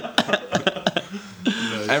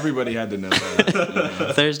 Everybody had to know that.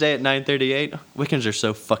 Yeah. Thursday at 9:38. Wiccans are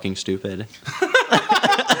so fucking stupid.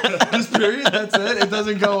 Just period? That's it? It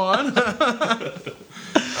doesn't go on?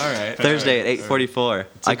 All right. Thursday at 8:44.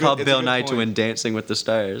 I called it's a Bill good Nye to point. win Dancing with the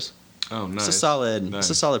Stars. Oh, nice. It's a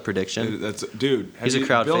Nice. solid prediction. Dude. He's a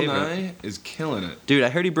crowd Bill favorite. Nye is killing it. Dude, I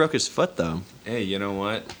heard he broke his foot though. Hey, you know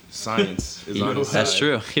what? Science is on his side. That's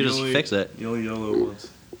true. He just fix it. You only YOLO once.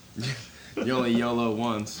 You only YOLO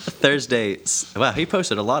once. Thursday. Wow, he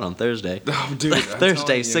posted a lot on Thursday. Oh, dude. I'm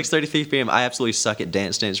Thursday, telling you. 6:33 p.m. I absolutely suck at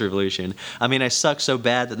Dance Dance Revolution. I mean, I suck so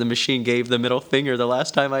bad that the machine gave the middle finger the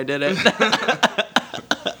last time I did it.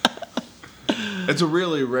 It's a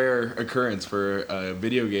really rare occurrence for a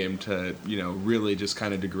video game to, really just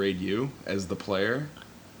kind of degrade you as the player.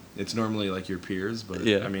 It's normally like your peers, but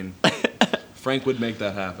Yeah. I mean, Frank would make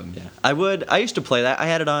that happen. Yeah, I would. I used to play that. I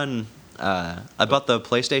had it on. I bought the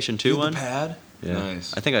PlayStation 2 Dude, one. the pad? Yeah.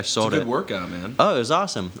 Nice. I think I sold it's a it. good workout, man. Oh, it was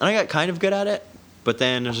awesome, and I got kind of good at it. but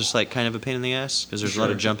then it's just like kind of a pain in the ass because there's a lot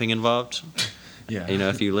of Sure. jumping involved. Yeah. You know,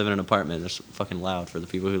 if you live in an apartment, it's fucking loud for the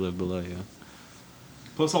people who live below you.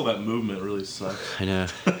 Plus, all that movement really sucks. I know.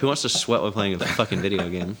 Who wants to sweat while playing a fucking video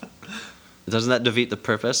game? Doesn't that defeat the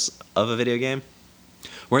purpose of a video game?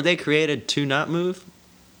 Weren't they created to not move?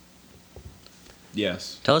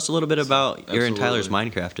 Yes. Tell us a little bit about your and Tyler's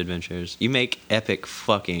Absolutely. Minecraft adventures. You make epic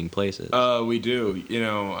fucking places. We do. You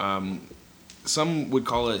know, some would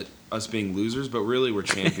call it us being losers, but really we're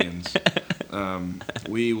champions.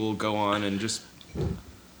 We will go on and just.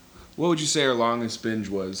 What would you say our longest binge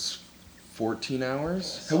was? 14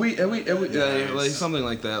 hours? Have we like something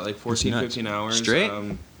like that, like 14, nuts. 15 hours. Straight?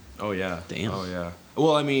 Oh yeah. Damn. Oh yeah.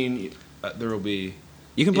 Well, I mean, there will be.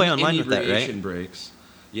 You can play online with that, right? inebriation breaks.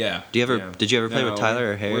 Yeah. Do you ever? yeah. Did you ever play No, with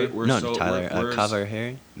Tyler or Harry? we're No, so- Tyler. we're- Kava or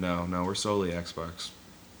Harry? No, we're solely Xbox.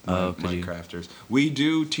 Oh, could you- Minecrafters. We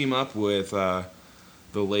do team up with the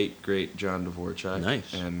late great John Dvorak.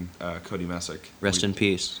 Nice. And Cody Messick. Rest in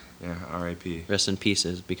peace. Yeah, R.I.P. Rest in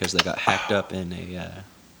pieces because they got hacked up in a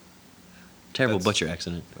terrible That's- butcher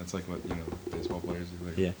accident. That's like what baseball players do.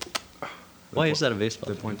 Like, Yeah. Why is that a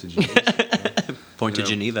baseball? They point to Jesus. Point to you know,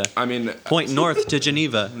 Geneva. I mean, Point north to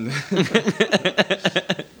Geneva.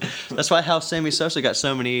 That's why how Sammy Sosa got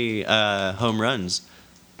so many home runs.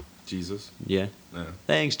 Jesus. Yeah. Yeah.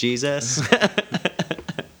 Thanks, Jesus.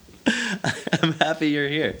 I'm happy you're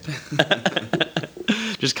here.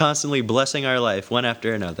 Just constantly blessing our life one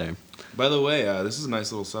after another. By the way, this is a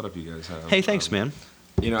nice little setup you guys have. Hey, thanks, man.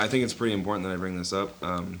 You know, I think it's pretty important that I bring this up.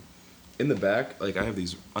 In the back, like I have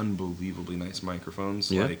these unbelievably nice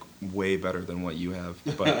microphones, Yeah. like way better than what you have,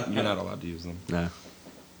 but you're not allowed to use them. No.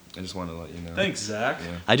 I just want to let you know. Thanks, Zach.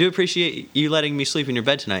 Yeah. I do appreciate you letting me sleep in your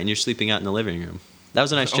bed tonight and you're sleeping out in the living room. That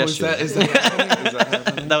was a nice gesture. Is that happening? Is that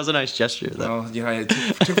happening? That was a nice gesture, though. Well, yeah, it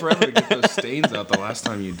took forever to get those stains out the last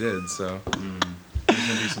time you did, so.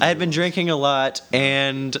 I had been drinking a lot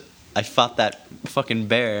and I fought that fucking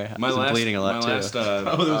bear. I was bleeding a lot, my last too. those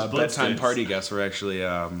blood bedtime stains. party guests were actually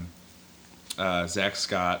Zach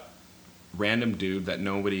Scott, random dude that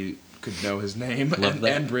nobody could know his name, Love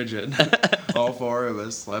that. and Bridget. All four of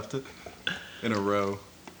us slept in a row.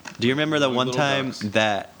 Do you remember the Like one little time ducks.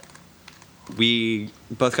 that we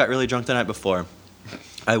both got really drunk the night before?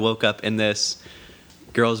 I woke up in this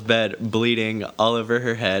girl's bed bleeding all over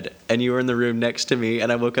her head, and you were in the room next to me,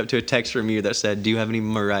 and I woke up to a text from you that said, "Do you have any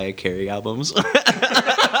Mariah Carey albums?"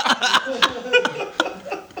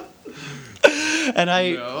 And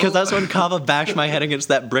because that's when Kava bashed my head against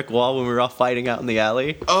that brick wall when we were all fighting out in the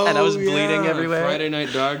alley, and I was bleeding everywhere. Friday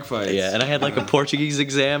night dog fights. Yeah, and I had like a Portuguese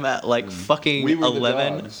exam at like fucking we were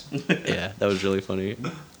 11. The dogs. Yeah, that was really funny.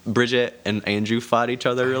 Bridget and Andrew fought each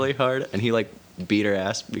other really hard, and he like beat her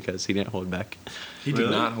ass because he didn't hold back. He did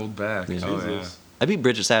Really? not hold back. Yeah. Oh, yeah. Jesus. I beat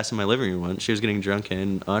Bridget's ass in my living room once. She was getting drunk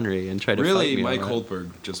and ornery and tried to fight Really, me. Mike all night. Holtberg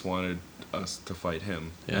just wanted us to fight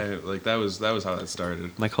him. Yeah. Like that was how that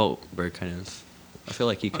started. Mike Holtberg kind of. I feel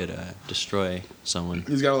like he could destroy someone.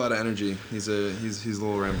 He's got a lot of energy. He's a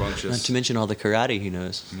little rambunctious. Not to mention all the karate he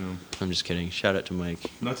knows. You know. I'm just kidding. Shout out to Mike.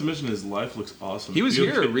 Not to mention his life looks awesome. He was You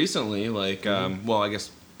have here a kid- recently, like, well, I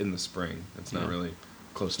guess in the spring. It's not Yeah. really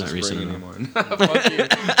close Not to recent spring enough. anymore. Fuck you.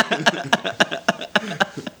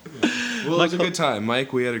 Well, it was a good time,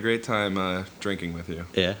 Mike. We had a great time drinking with you.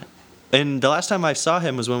 Yeah. And the last time I saw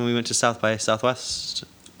him was when we went to South by Southwest.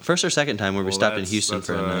 First or second time where we Well, stopped in that's- Houston that's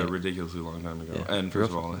for a night. ridiculously long time ago. Yeah, And real first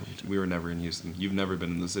of all, fucking long time. we were never in Houston. You've never been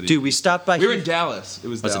in the city. Dude, we stopped by We were in Houston. Dallas. It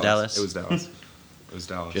was Was it Dallas. Dallas? It was Dallas. It was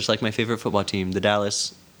Dallas. Just like my favorite football team, the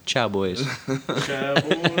Dallas Cowboys.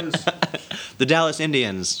 Cowboys. The Dallas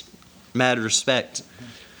Indians. Mad respect.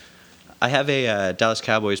 I have a Dallas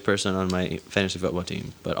Cowboys person on my fantasy football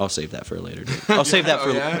team, but I'll save that for a later date. I'll save that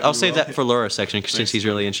for yeah? I'll You save will? that for Laura's section since he's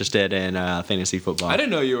really interested in fantasy football. I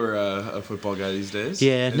didn't know you were a football guy these days.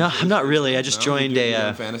 Yeah, no, I'm not really. I just joined you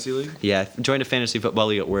a, do fantasy league. Yeah, I joined a fantasy football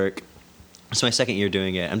league at work. It's my second year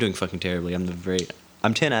doing it. I'm doing fucking terribly. I'm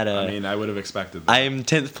 10 out of. I mean, I would have expected that. I am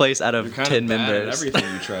 10th place out You're of kind 10 of bad members. at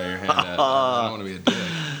everything you try your hand at. I don't want to be a dick.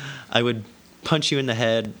 I would punch you in the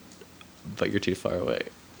head, but you're too far away.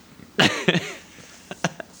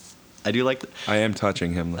 I do like I am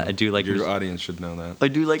touching him. Though. I do like your his- audience should know that.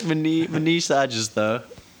 massages though.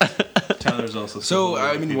 Tyler's also. So, similar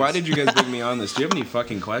I to mean, penis. why did you guys bring me on this? Do you have any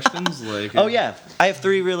fucking questions? Like, Oh yeah, I have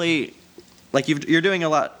 3 really, like you're doing a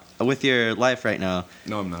lot with your life right now.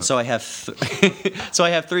 No, I'm not. So I have, so I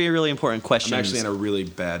have 3 really important questions. I'm actually in a really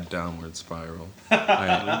bad downward spiral. All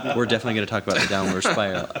right, we're definitely going to talk about the downward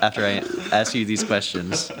spiral after I ask you these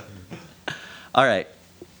questions. All right,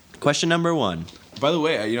 question number 1. By the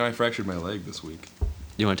way, I fractured my leg this week.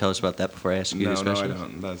 You want to tell us about that before I ask you No, these no, I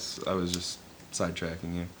questions? don't. I was just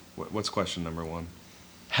sidetracking you. What's question number 1?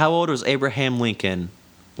 How old was Abraham Lincoln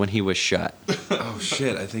when he was shot? Oh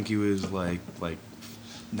shit! I think he was like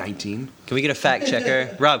 19. Can we get a fact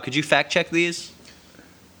checker? Rob, could you fact check these?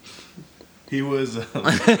 He was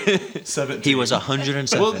 17. He was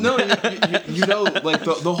 107. Well, no, you know, like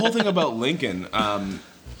the whole thing about Lincoln.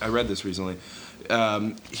 I read this recently.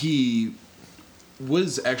 He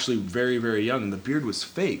was actually very, very young, and the beard was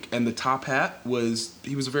fake, and the top hat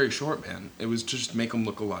he was a very short man. It was just to make him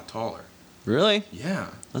look a lot taller. Really? Yeah.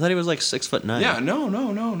 I thought he was like 6'9". Yeah. No.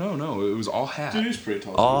 It was all hat. Dude, he's pretty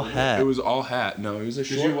tall. All too. hat. It was all hat. No, he was a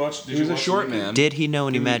short. you watch- did he was you a watch short Lincoln? man. Did he know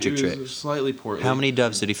any magic he was tricks? Slightly portly. How many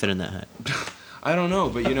doves did he fit in that hat? I don't know,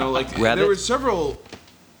 but you know, like Rabbit? there were several.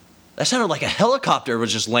 That sounded like a helicopter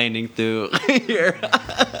was just landing through here.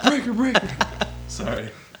 Breaker. Sorry.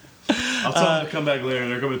 I'll tell them to come back later.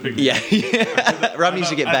 They're coming to pick me up. yeah. Rob needs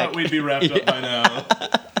to get I back. thought we'd be wrapped up by now.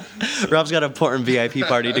 Rob's got an important VIP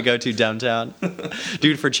party to go to downtown.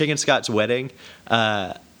 Dude, for Chicken Scott's wedding,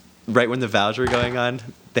 right when the vows were going on,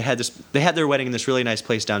 they had their wedding in this really nice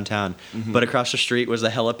place downtown, but across the street was the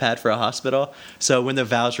helipad for a hospital. So when the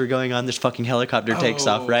vows were going on, this fucking helicopter takes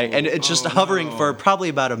off, right? And it's just hovering for probably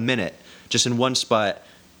about a minute, just in one spot,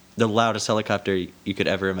 the loudest helicopter you could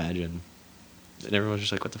ever imagine. And everyone was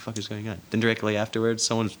just like, what the fuck is going on? Then directly afterwards,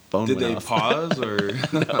 someone's phone Did went they off. pause or?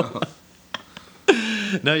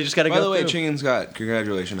 No, you just got to go By the way, through. Chicken Scott,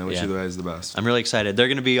 congratulations! I wish Yeah. you guys the best. I'm really excited. They're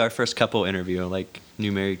going to be our first couple interview, like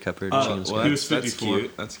new married couple. Chicken Scott. He was that's 54.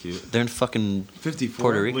 cute. That's cute. They're in fucking 54.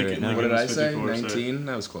 Puerto Rico Lincoln- right now. What did I Lincoln say? was 54, 19.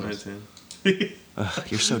 That was close. 19. Ugh,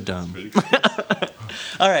 you're so dumb. Pretty close.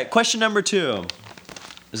 All right, question number 2.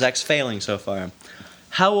 Zach's failing so far.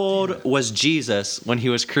 How old was Jesus when he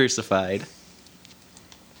was crucified?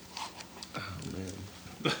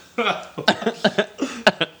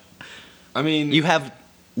 I mean, You have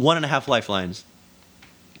 1.5 lifelines.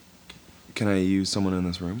 can I use someone in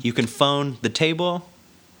this room? You can phone the table,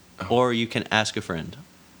 or you can ask a friend.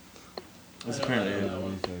 That's apparently it. What do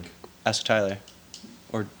you think? Ask Tyler,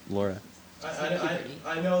 or Laura.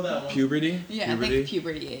 I know that one. Puberty? Yeah, I Puberty? think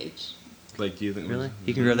puberty age. Like, do you think? Really?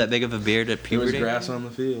 You can grow that big of a beard at There was puberty? grass on the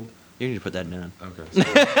field. You need to put that down. Okay.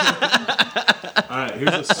 All right,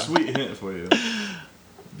 here's a sweet hint for you.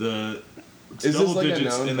 The Is this double like a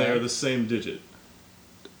digits known in there are fact? the same digit.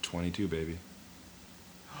 22, baby.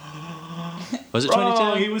 Was it Wrong,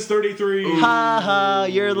 22? he was 33. Ha ha,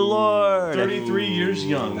 you're the Lord. 33 years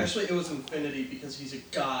young. Actually, it was infinity because he's a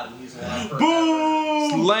god and he's alive forever.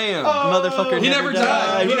 Boom! Slam! Motherfucker He never never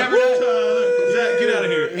died. He never died. Zach, get out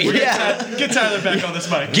of here. Yeah. Get Tyler back on this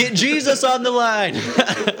mic. Get Jesus on the line.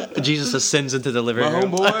 Jesus ascends into the living My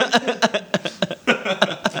room. homeboy.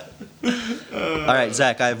 All right,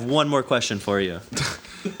 Zach, I have one more question for you.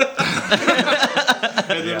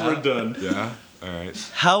 And then we're done. Yeah. All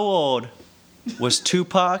right. How old was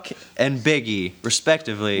Tupac and Biggie,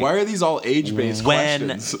 respectively, Why are these all age-based when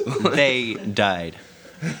questions? they died?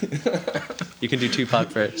 You can do Tupac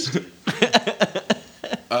first.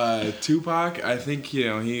 Tupac, I think he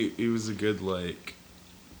was a good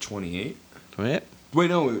 28. Wait, Wait,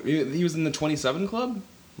 no, he was in the 27 club.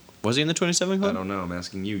 was he in the 27 I Club? don't know. I'm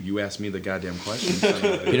asking you. You asked me the goddamn question.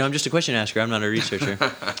 You know, I'm just a question asker. I'm not a researcher.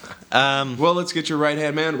 Well, let's get your right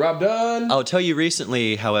hand man, Rob Dunn. I'll tell you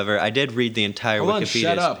recently, however, I did read the entire Hold on, Wikipedia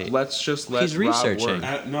shut up. page. Let's just let He's Rob researching.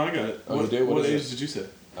 work. No, I got it. Oh, What, dude, what what is age it? did you say?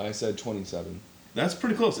 I said 27. That's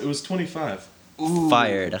pretty close. It was 25. Ooh,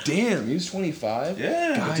 Fired. Damn, he was 25.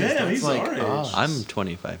 Yeah, Guys, damn, that's he's like our age. us. I'm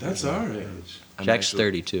 25. That's our age. I'm Jack's actually-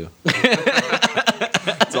 32.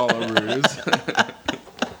 It's all a ruse.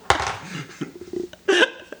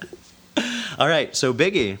 All right, so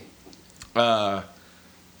Biggie.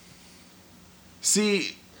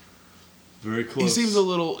 See, Very close. he seems a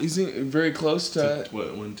little. He seems very close to.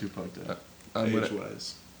 When Tupac died. I'm gonna,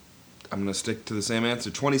 Age-wise. I'm gonna stick to the same answer.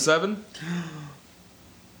 27.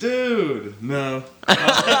 Dude, no. It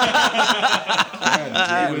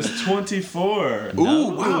was 24.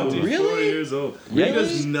 Ooh, wow, 24 really? years old. Really? He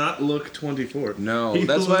does not look 24. No, he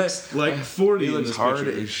that's looks why like 40 he in looks this hard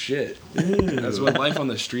picture. as shit. Ew. That's what life on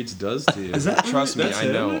the streets does to you. Is that Trust me, that's I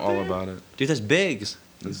him know right all there? about it. Dude, that's Biggs.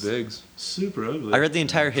 It's Biggs. Super ugly. I read the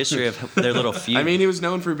entire history of their little feud. I mean, he was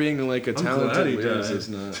known for being like a glad talented he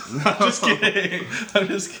lyricist. died. Not. I'm just kidding. I'm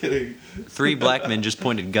just kidding. 3 black men just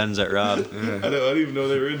pointed guns at Rob. I didn't even know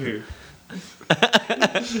they were in here.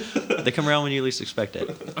 They come around when you least expect it.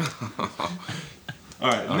 All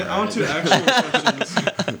right, on to actual questions.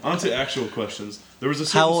 On to actual questions. There was a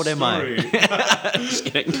certain How old am I? story. Just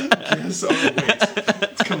kidding. Yes, oh, wait.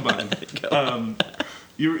 Combine.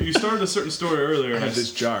 You started a certain story earlier. I have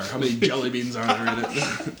this jar. How many jelly beans are there in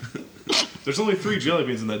it? There's only 3 jelly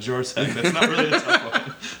beans in that jar sack. That's not really a tough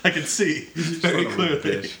one. I can see very Son of a clearly.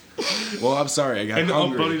 bitch. Well, I'm sorry. I got And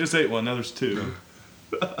hungry. Bunny just ate one. Now there's 2.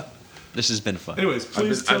 This has been fun. Anyways,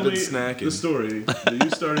 please I've tell been me snacking. the story that you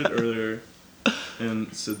started earlier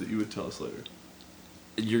and said that you would tell us later.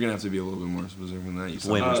 You're gonna have to be a little bit more specific than that. You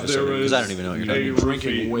sound Way more like- specific. There Because was I don't even know what you're a talking about.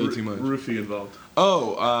 Drinking roofie- way too much. Roofie involved.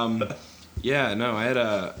 Oh, yeah, no, I had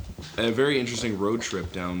a very interesting road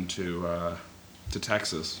trip down to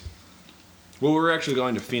Texas. Well, we were actually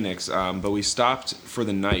going to Phoenix, but we stopped for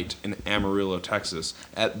the night in Amarillo, Texas,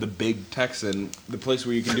 at the Big Texan, the place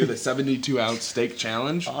where you can do the 72-ounce steak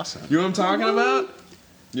challenge. Awesome. You know what I'm talking about?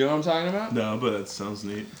 You know what I'm talking about? No, but that sounds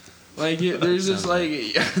neat. Like, there's this, like,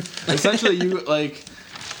 essentially, you, like,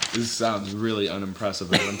 this sounds really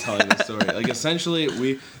unimpressive as I'm telling this story. Like,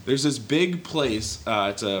 essentially, there's this big place,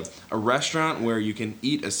 it's a restaurant where you can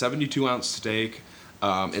eat a 72-ounce steak.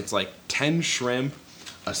 It's like 10 shrimp,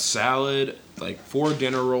 a salad, like 4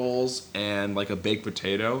 dinner rolls, and like a baked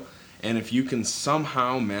potato. And if you can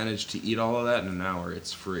somehow manage to eat all of that in an hour,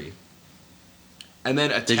 it's free. And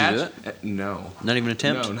then attached... Did you do it? No. Not even an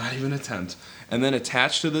attempt? No, not even an attempt. And then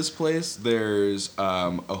attached to this place, there's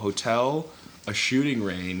a hotel, a shooting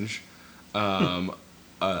range, a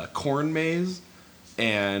corn maze,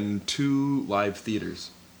 and 2 live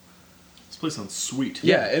theaters. This place sounds sweet.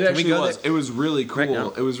 Yeah, it Can we actually go was. there? It was really Right now?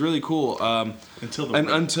 cool. It was really cool. Until the And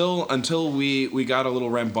until we got a little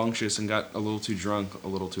rambunctious and got a little too drunk a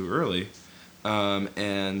little too early,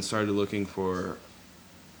 and started looking for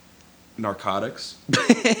narcotics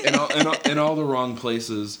in all the wrong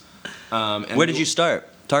places. And Where did you start?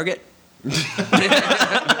 Target? We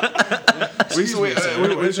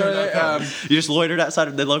started, You just loitered outside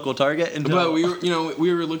of the local Target? And but we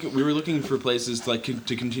were looking for places to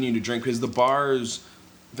continue to drink because the bars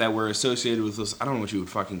that were associated with this, I don't know what you would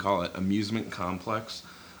fucking call it, amusement complex,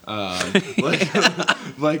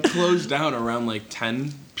 like closed down around like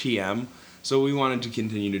 10 p.m. So we wanted to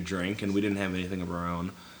continue to drink, and we didn't have anything of our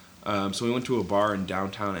own. So we went to a bar in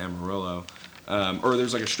downtown Amarillo, or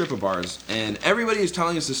there's like a strip of bars, and everybody is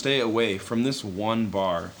telling us to stay away from this one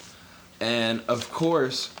bar. And of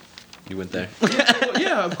course, you went there.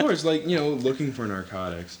 yeah, of course, like looking for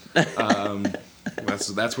narcotics.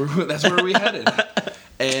 That's where we headed.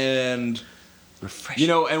 And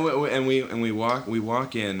and we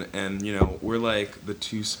walk in, and we're like the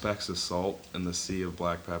 2 specks of salt in the sea of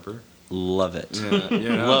black pepper. Love it.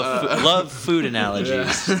 Yeah, Love food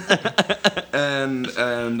analogies. and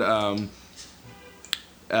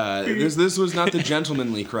this was not the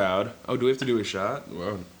gentlemanly crowd. Oh, do we have to do a shot?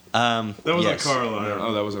 Whoa. That was yes. a car alarm.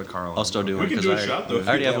 Oh, that wasn't a car alarm. I'll still do We one can because do a I shot, though, if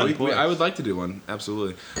already you have want. one. I would like to do one,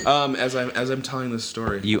 absolutely. As I'm telling this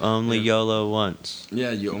story. You only YOLO once.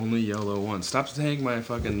 Yeah, you only YOLO once. Stop saying my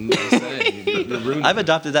fucking saying. You're ruining I've it.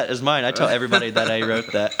 adopted that as mine. I tell everybody that I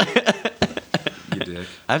wrote that. You dick.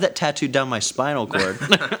 I have that tattooed down my spinal cord.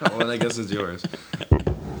 Well, then I guess it's yours.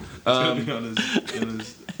 It's gonna be on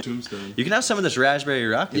his tombstone. You can have some of this raspberry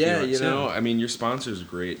rock if you Yeah, want to. I mean, your sponsor's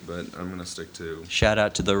great, but I'm gonna stick to. Shout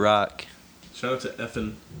out to The Rock. Shout out to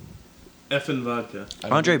Effin Vodka. I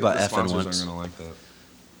don't Andre think that bought the effing sponsors once. aren't gonna like that.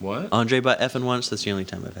 What? Andre bought effing once. That's the only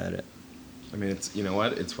time I've had it. I mean, it's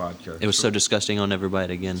what? It's vodka. It was so disgusting I'll never buy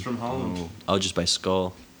it again. It's from Holland. Oh, I'll just buy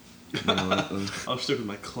Skull. I'll stick with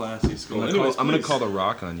my classy skull. I'm gonna call the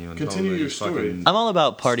Rock on you and Continue tell him your that story. fucking- I'm all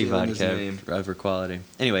about party Stealing his vodka name. over quality.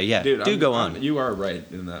 Anyway, yeah, Dude, do go on. You are right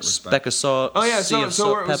in that respect. Speck of salt. Oh yeah, sea so of so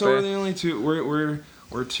salt, we're, pepper. so we're the only two.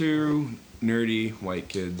 We're 2 nerdy white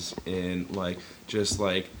kids in just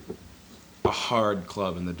a hard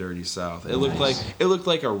club in the dirty South. It looked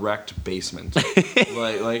like a wrecked basement.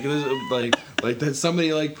 like that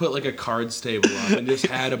somebody put a cards table up and just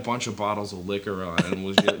had a bunch of bottles of liquor on and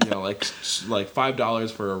was like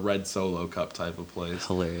 $5 for a red Solo cup type of place.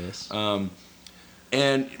 Hilarious.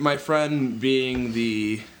 And my friend being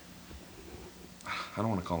the, I don't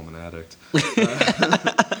want to call him an addict.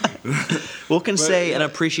 We'll can say an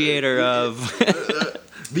appreciator of.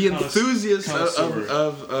 The enthusiast Connoisseur.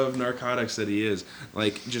 of narcotics that he is.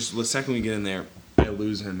 Just the second we get in there, I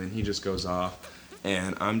lose him and he just goes off.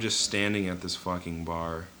 And I'm just standing at this fucking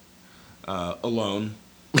bar alone.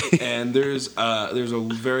 And there's a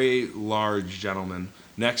very large gentleman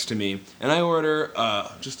next to me. And I order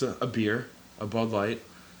just a beer, a Bud Light.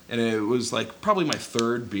 And it was probably my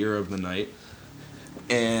 3rd beer of the night.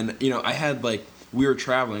 And, I had we were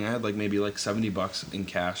traveling. I had maybe $70 in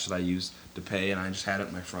cash that I used to pay, and I just had it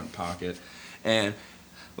in my front pocket. And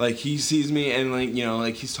he sees me, and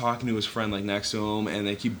he's talking to his friend next to him, and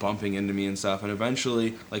they keep bumping into me and stuff. And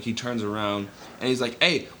eventually, he turns around and he's like,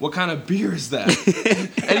 "Hey, what kind of beer is that?"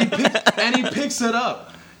 and he picks it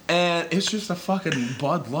up. And it's just a fucking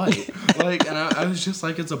Bud Light. Like, and I was just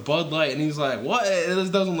like, it's a Bud Light. And he's like, what? This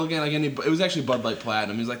doesn't look like any... It was actually Bud Light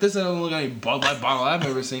Platinum. He's like, this doesn't look like any Bud Light bottle I've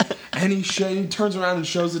ever seen. And he turns around and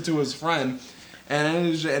shows it to his friend.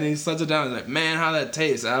 And he sets it down and he's like, man, how that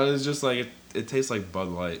tastes? And I was just like, it tastes like Bud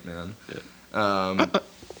Light, man. Yeah.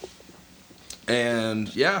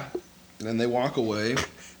 And yeah. And they walk away.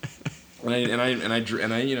 And I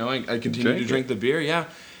continue to drink the beer, yeah.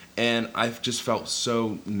 And I just felt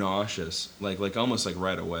so nauseous, like almost like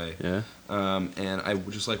right away. Yeah. And I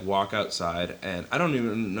would just like walk outside, and I don't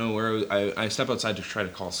even know where I stepped outside to try to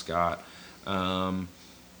call Scott, and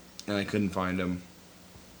I couldn't find him.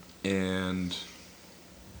 And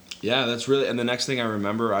yeah, that's really. And the next thing I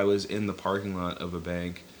remember, I was in the parking lot of a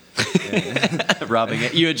bank. Robbing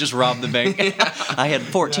it. You had just robbed the bank. I had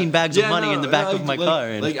 14 bags of money in the back of my car.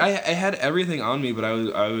 And I had everything on me, but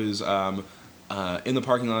I was in the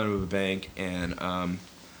parking lot of a bank, and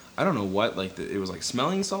I don't know what, like it was like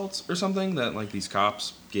smelling salts or something that like these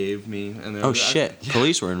cops gave me. And shit,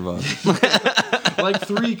 police were involved. Like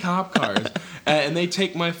 3 cop cars, and they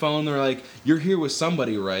take my phone. They're like, "You're here with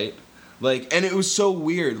somebody, right?" Like, and it was so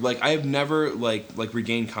weird. Like, I have never like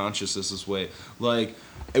regained consciousness this way. Like,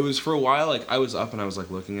 it was for a while. Like, I was up and I was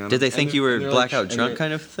like looking at. Did they think you were blackout like, drunk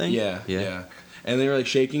kind of thing? Yeah. And they were like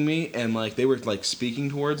shaking me, and like they were like speaking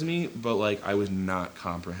towards me, but like I was not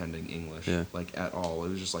comprehending English, like at all. It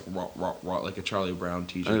was just like raw, like a Charlie Brown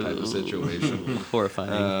teacher type of situation.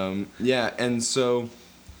 Horrifying. Yeah, and so,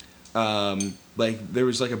 like there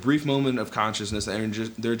was like a brief moment of consciousness, and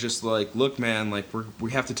they're just like, look, man, like we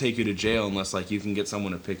have to take you to jail unless like you can get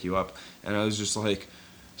someone to pick you up. And I was just like,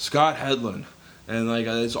 Scott Hedlund. And like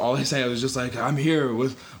that's all I say. I was just like, I'm here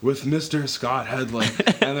with Mr. Scott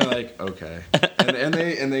Hedlund, and they're like, okay. And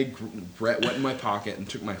they went in my pocket and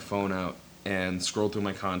took my phone out and scrolled through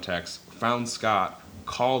my contacts, found Scott,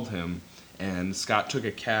 called him, and Scott took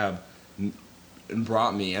a cab and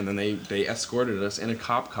brought me, and then they escorted us in a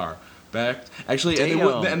cop car back. Actually,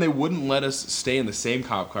 and they wouldn't let us stay in the same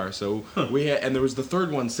cop car, so we had, and there was the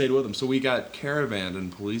third one stayed with them, so we got caravanned in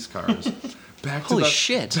police cars. Back to the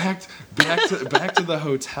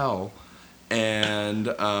hotel, and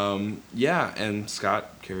and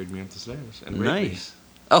Scott carried me up the stairs and raped me.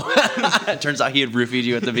 Oh, it turns out he had roofied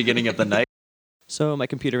you at the beginning of the night. So my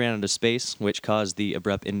computer ran out of space, which caused the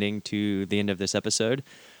abrupt ending to the end of this episode.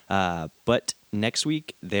 But next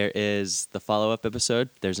week there is the follow-up episode.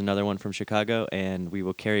 There's another one from Chicago, and we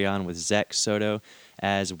will carry on with Zach Soto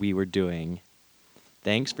as we were doing.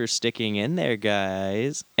 Thanks for sticking in there,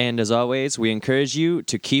 guys. And as always, we encourage you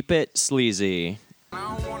to keep it sleazy.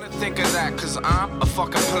 I don't wanna think of that, cause I'm a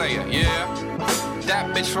fucking player, yeah.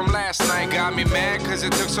 That bitch from last night got me mad, cause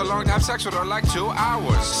it took so long to have sex with her, like 2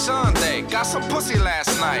 hours. Sunday, got some pussy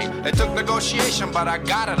last night. It took negotiation, but I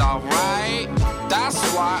got it alright. That's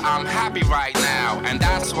why I'm happy right now, and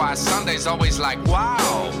that's why Sunday's always like,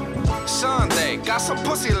 wow. Sunday, got some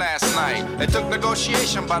pussy last night. It took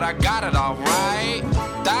negotiation, but I got it alright.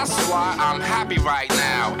 That's why I'm happy right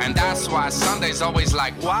now, and that's why Sunday's always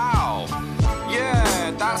like, wow.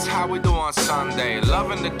 Yeah, that's how we do on Sunday.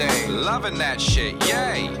 Loving the day, loving that shit,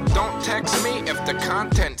 yay. Don't text me if the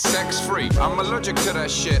content's sex-free. I'm allergic to that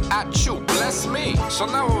shit, at you, bless me. So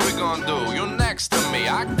now what we gonna do? You next to me,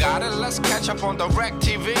 I got it, let's catch up on Direct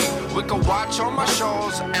TV. We can watch all my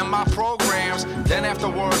shows and my programs. Then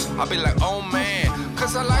afterwards, I'll be like, oh man,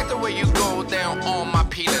 cause I like the way you go down on my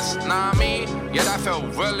penis. Nah, I mean, yeah, that felt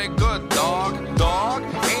really good, dog. Dog,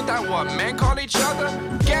 ain't that what men call each other?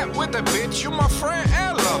 Get with it, bitch, you my friend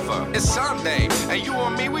and lover. It's Sunday, and you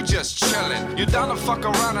and me, we just chillin'. You down to fuck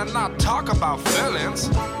around and not talk about feelings?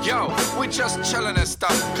 Yo, we just chillin' and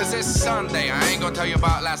stuff, cause it's Sunday. I ain't gonna tell you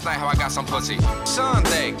about last night how I got some pussy.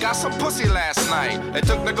 Sunday, got some pussy last night. It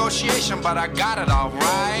took negotiation, but I got it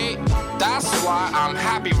alright. That's why I'm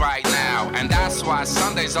happy right now, and that's why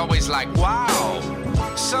Sunday's always like, wow.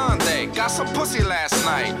 Sunday, got some pussy last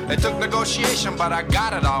night. It took negotiation, but I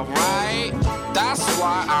got it alright. That's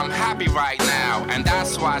why I'm happy right now, and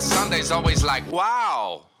that's why Sunday's always like,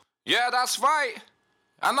 wow. Yeah, that's right.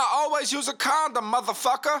 And I always use a condom,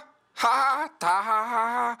 motherfucker. Ha ha ha ha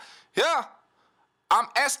ha. Yeah, I'm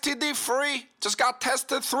STD free. Just got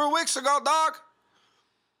tested 3 weeks ago, dog.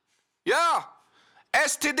 Yeah,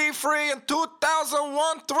 STD free in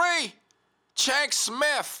 2001-3. Chank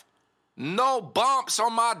Smith. No bumps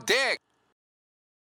on my dick.